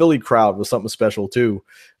that Philly crowd was something special too.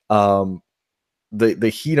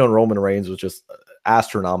 The heat on Roman Reigns was just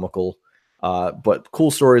astronomical. But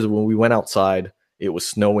cool stories when we went outside, it was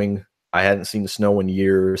snowing. I hadn't seen snow in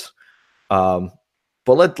years. But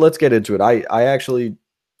let's get into it. I actually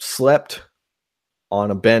slept on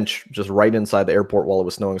a bench just right inside the airport while it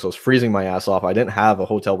was snowing. So I was freezing my ass off. I didn't have a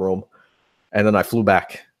hotel room. And then I flew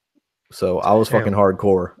back. So I was fucking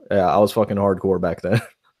hardcore. Yeah, I was fucking hardcore back then.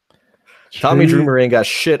 Tommy Dreamer ain't got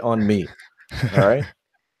shit on me. All right.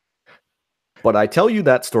 But I tell you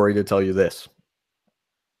that story to tell you this.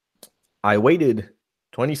 I waited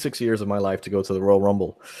 26 years of my life to go to the Royal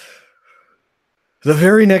Rumble. The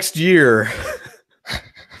very next year,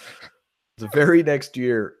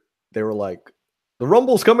 they were like, the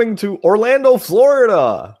Rumble's coming to Orlando,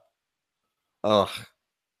 Florida. Ugh.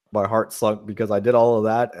 My heart sunk because I did all of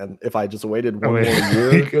that, and if I just waited I one mean, more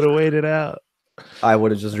you year, could have waited out. I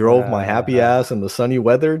would have just drove my happy ass in the sunny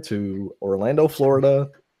weather to Orlando, Florida,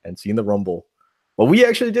 and seen the Rumble. But we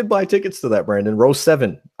actually did buy tickets to that, Brandon. Row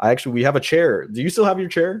 7. We have a chair. Do you still have your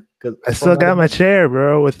chair? I still got my chair,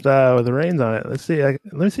 bro, with the reins on it. Let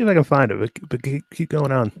me see if I can find it. But keep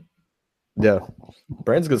going on. Yeah,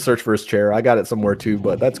 Brandon's gonna search for his chair. I got it somewhere too,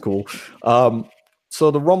 but that's cool. So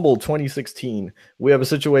the Rumble 2016, we have a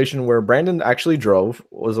situation where Brandon actually drove.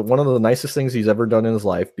 Was one of the nicest things he's ever done in his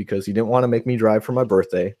life because he didn't want to make me drive for my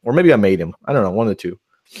birthday, or maybe I made him. I don't know, one of the two.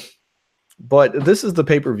 But this is the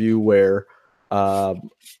pay-per-view where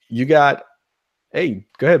you got. Hey,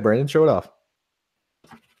 go ahead, Brandon. Show it off.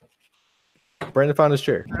 Brandon found his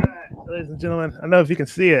chair. All right, ladies and gentlemen, I don't know if you can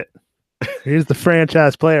see it. Here's the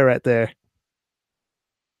franchise player right there.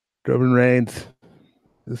 Roman Reigns.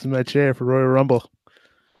 This is my chair for Royal Rumble.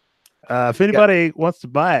 If anybody wants to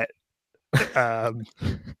buy it,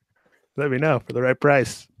 let me know for the right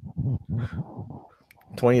price.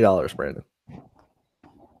 $20, Brandon.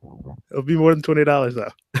 It'll be more than $20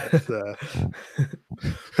 though.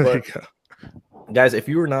 There you go. Guys, if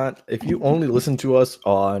you only listen to us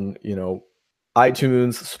on,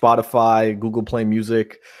 iTunes, Spotify, Google Play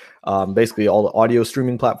Music, basically all the audio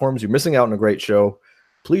streaming platforms, you're missing out on a great show.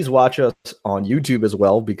 Please watch us on YouTube as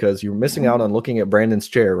well, because you're missing out on looking at Brandon's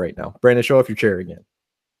chair right now. Brandon, show off your chair again.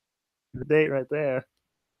 The date right there.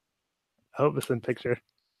 I hope it's in picture.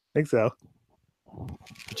 I think so.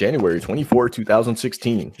 January 24,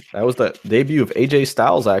 2016. That was the debut of AJ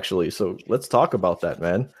Styles, actually. So let's talk about that,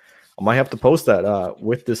 man. I might have to post that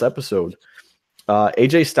with this episode.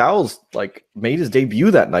 AJ Styles made his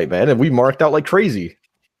debut that night, man, and we marked out like crazy.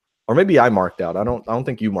 Or maybe I marked out. I don't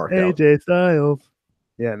think you marked out. AJ Styles.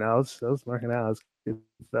 Yeah, no, I was marking out. Good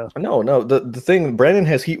stuff. No. The thing, Brandon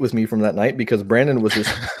has heat with me from that night because Brandon was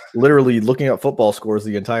just literally looking at football scores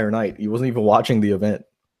the entire night. He wasn't even watching the event.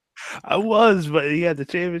 I was, but he had the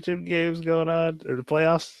championship games going on, or the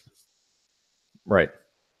playoffs. Right.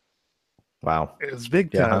 Wow. It was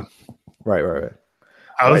big time. Right.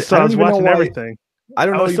 I was watching everything. I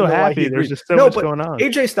don't know. I was so happy. There's just so much going on.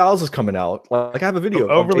 AJ Styles is coming out. I have a video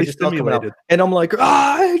of overly AJ Styles coming out, stimulated, and I'm like,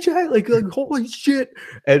 AJ, like holy shit!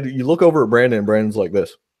 And you look over at Brandon, and Brandon's like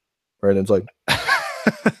this. Brandon's like,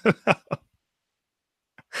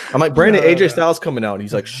 I'm like, Brandon, AJ Styles coming out, and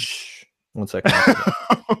he's like, shh, 1 second.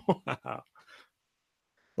 Wow.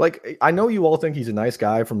 Like, I know you all think he's a nice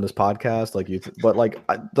guy from this podcast, but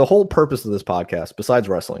the whole purpose of this podcast, besides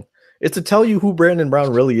wrestling, is to tell you who Brandon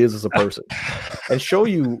Brown really is as a person and show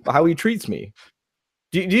you how he treats me.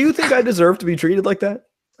 Do you think I deserve to be treated like that?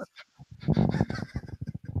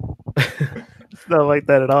 It's not like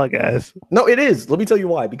that at all, guys. No, it is. Let me tell you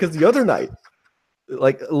why. Because the other night,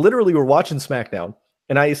 literally we're watching SmackDown,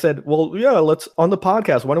 and I said, well, yeah, let's, on the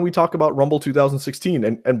podcast, why don't we talk about Rumble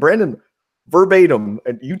 2016? And Brandon, verbatim,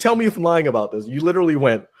 and you tell me if I'm lying about this, you literally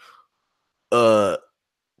went,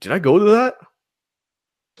 did I go to that?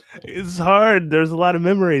 It's hard. There's a lot of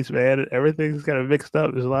memories, man. Everything's kind of mixed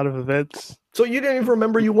up. There's a lot of events. So you didn't even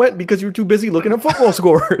remember you went because you were too busy looking at football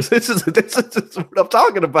scores. This is what I'm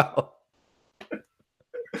talking about.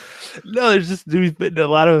 No, there's been a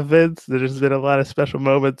lot of events. There's been a lot of special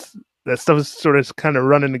moments. That stuff is sort of kind of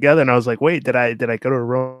running together. And I was like, wait, did I go to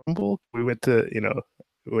a Rumble? We went to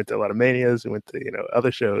a lot of Manias. We went to,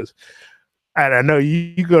 other shows. And I know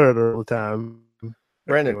you go to it all the time.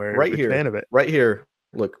 Brandon, right here. Fan of it. Right here.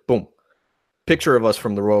 Look, boom. Picture of us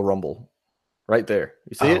from the Royal Rumble. Right there.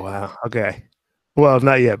 You see it? Oh, wow. Okay. Well,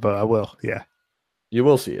 not yet, but I will. Yeah. You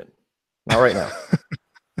will see it. Not right now.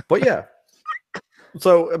 But yeah.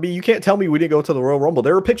 So, I mean, you can't tell me we didn't go to the Royal Rumble.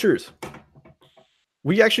 There were pictures.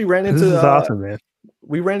 We actually ran into... This is awesome, man.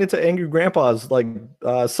 We ran into Angry Grandpa's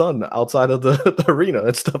son outside of the arena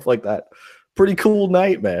and stuff like that. Pretty cool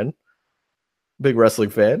night, man. Big wrestling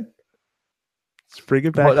fan. It's pretty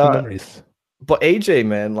good back memories. But AJ,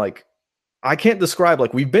 man, I can't describe,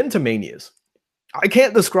 we've been to Manias. I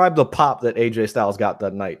can't describe the pop that AJ Styles got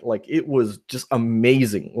that night. It was just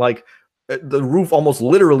amazing. The roof almost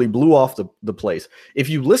literally blew off the place. If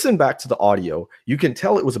you listen back to the audio, you can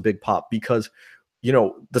tell it was a big pop because,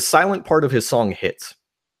 the silent part of his song hits.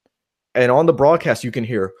 And on the broadcast, you can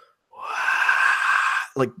hear,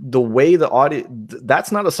 the way the audio,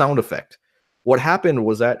 that's not a sound effect. What happened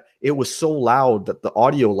was that it was so loud that the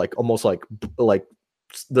audio almost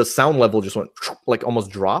the sound level just went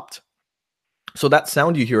almost dropped. So that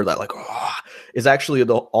sound you hear is actually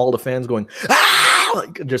all the fans going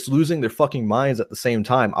just losing their fucking minds at the same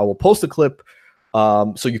time. I will post a clip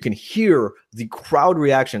so you can hear the crowd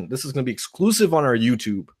reaction. This is going to be exclusive on our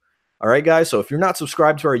YouTube. All right, guys. So if you're not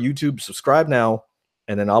subscribed to our YouTube, subscribe now,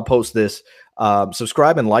 and then I'll post this.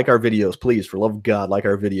 Subscribe and like our videos, please. For love of God, like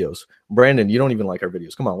our videos. Brandon, you don't even like our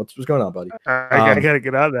videos. Come on, what's going on, buddy? I gotta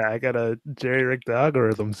get on that. I gotta jerry-rig the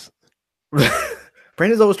algorithms.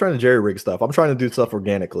 Brandon's always trying to jerry-rig stuff. I'm trying to do stuff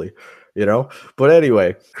organically, you know? But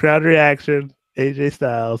anyway. Crowd reaction, AJ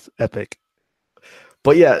Styles, epic.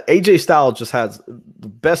 But yeah, AJ Styles just has the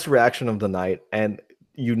best reaction of the night. And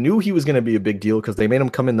you knew he was going to be a big deal because they made him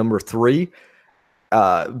come in number 3.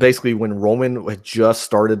 Basically, when Roman had just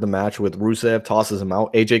started the match with Rusev, tosses him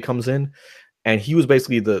out, AJ comes in. And he was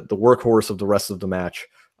basically the workhorse of the rest of the match.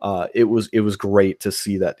 It was great to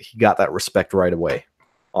see that he got that respect right away,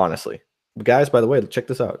 honestly. Guys, by the way, check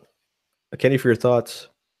this out. A Kenny for Your Thoughts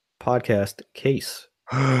podcast case.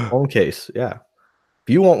 Home case, yeah.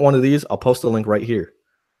 If you want one of these, I'll post the link right here.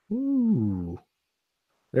 Ooh.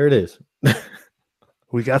 There it is.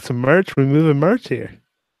 We got some merch. We're moving merch here.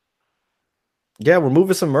 Yeah, we're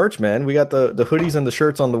moving some merch, man. We got the hoodies and the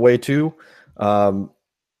shirts on the way too.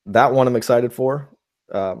 That one I'm excited for.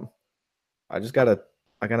 I got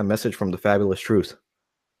a message from the Fabulous Truth.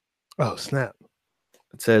 Oh, snap.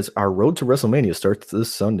 It says, our road to WrestleMania starts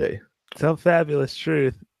this Sunday. Tell Fabulous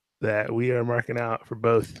Truth that we are marking out for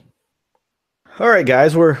both. All right,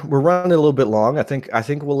 guys, we're running a little bit long. I think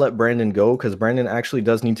we'll let Brandon go because Brandon actually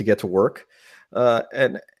does need to get to work.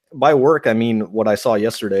 And by work, I mean what I saw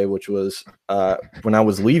yesterday, which was when I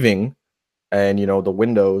was leaving, and the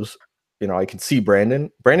windows, I could see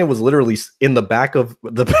Brandon. Brandon was literally in the back of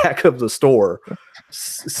the store,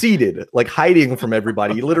 seated, like hiding from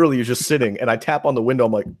everybody. He literally was just sitting, and I tap on the window.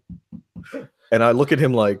 I'm like, and I look at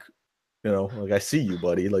him like, like I see you,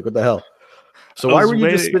 buddy. Like, what the hell? So why were you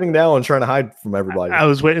just sitting down and trying to hide from everybody? I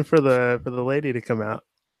was waiting for the lady to come out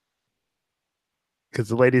because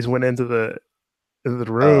the ladies went into the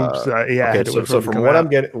room. Okay, so from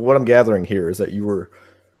what I'm gathering here is that you were.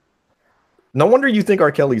 No wonder you think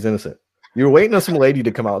R. Kelly's innocent. You were waiting on some lady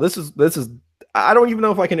to come out. This is. I don't even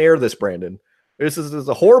know if I can air this, Brandon. This is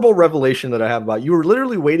a horrible revelation that I have about you. Were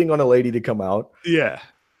literally waiting on a lady to come out. Yeah,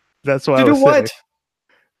 that's why. To do what?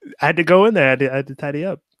 I had to go in there. I had to tidy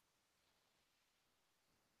up.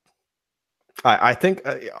 I think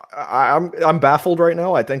I'm baffled right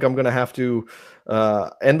now. I think I'm gonna have to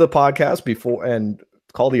end the podcast before and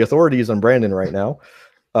call the authorities on Brandon right now.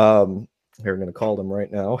 Here, I'm gonna call them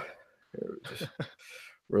right now. Just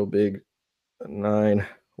real big 911.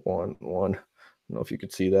 I don't know if you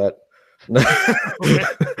could see that.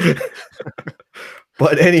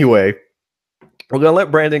 But anyway, we're gonna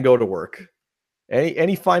let Brandon go to work.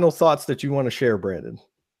 Any final thoughts that you want to share, Brandon?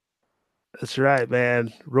 That's right,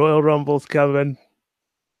 man. Royal Rumble's coming.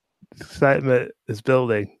 Excitement is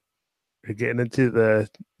building. We're getting into the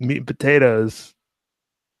meat and potatoes,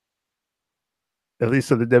 at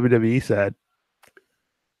least on the WWE side.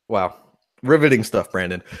 Wow. Riveting stuff,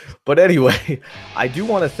 Brandon. But anyway, I do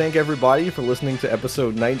want to thank everybody for listening to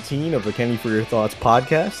episode 19 of the Kenny for Your Thoughts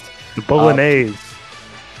podcast. The Bolognese.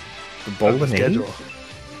 The Bolognese?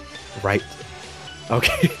 Right.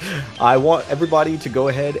 Okay. I want everybody to go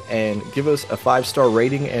ahead and give us a 5-star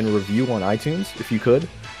rating and review on iTunes, if you could.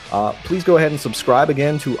 Please go ahead and subscribe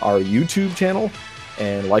again to our YouTube channel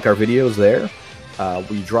and like our videos there.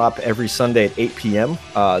 We drop every Sunday at 8 p.m.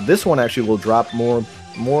 This one actually will drop more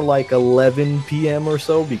like 11 p.m. or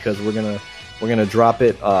so because we're gonna drop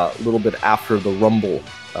it a little bit after the Rumble.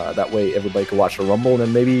 That way everybody can watch the Rumble and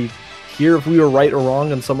then maybe hear if we were right or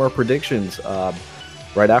wrong on some of our predictions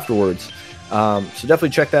right afterwards. So definitely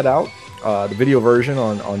check that out. The video version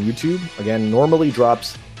on YouTube, again, normally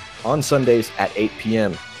drops on Sundays at 8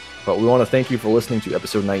 p.m. But we want to thank you for listening to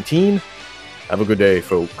episode 19. Have a good day,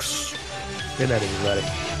 folks. Good night,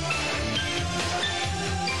 everybody.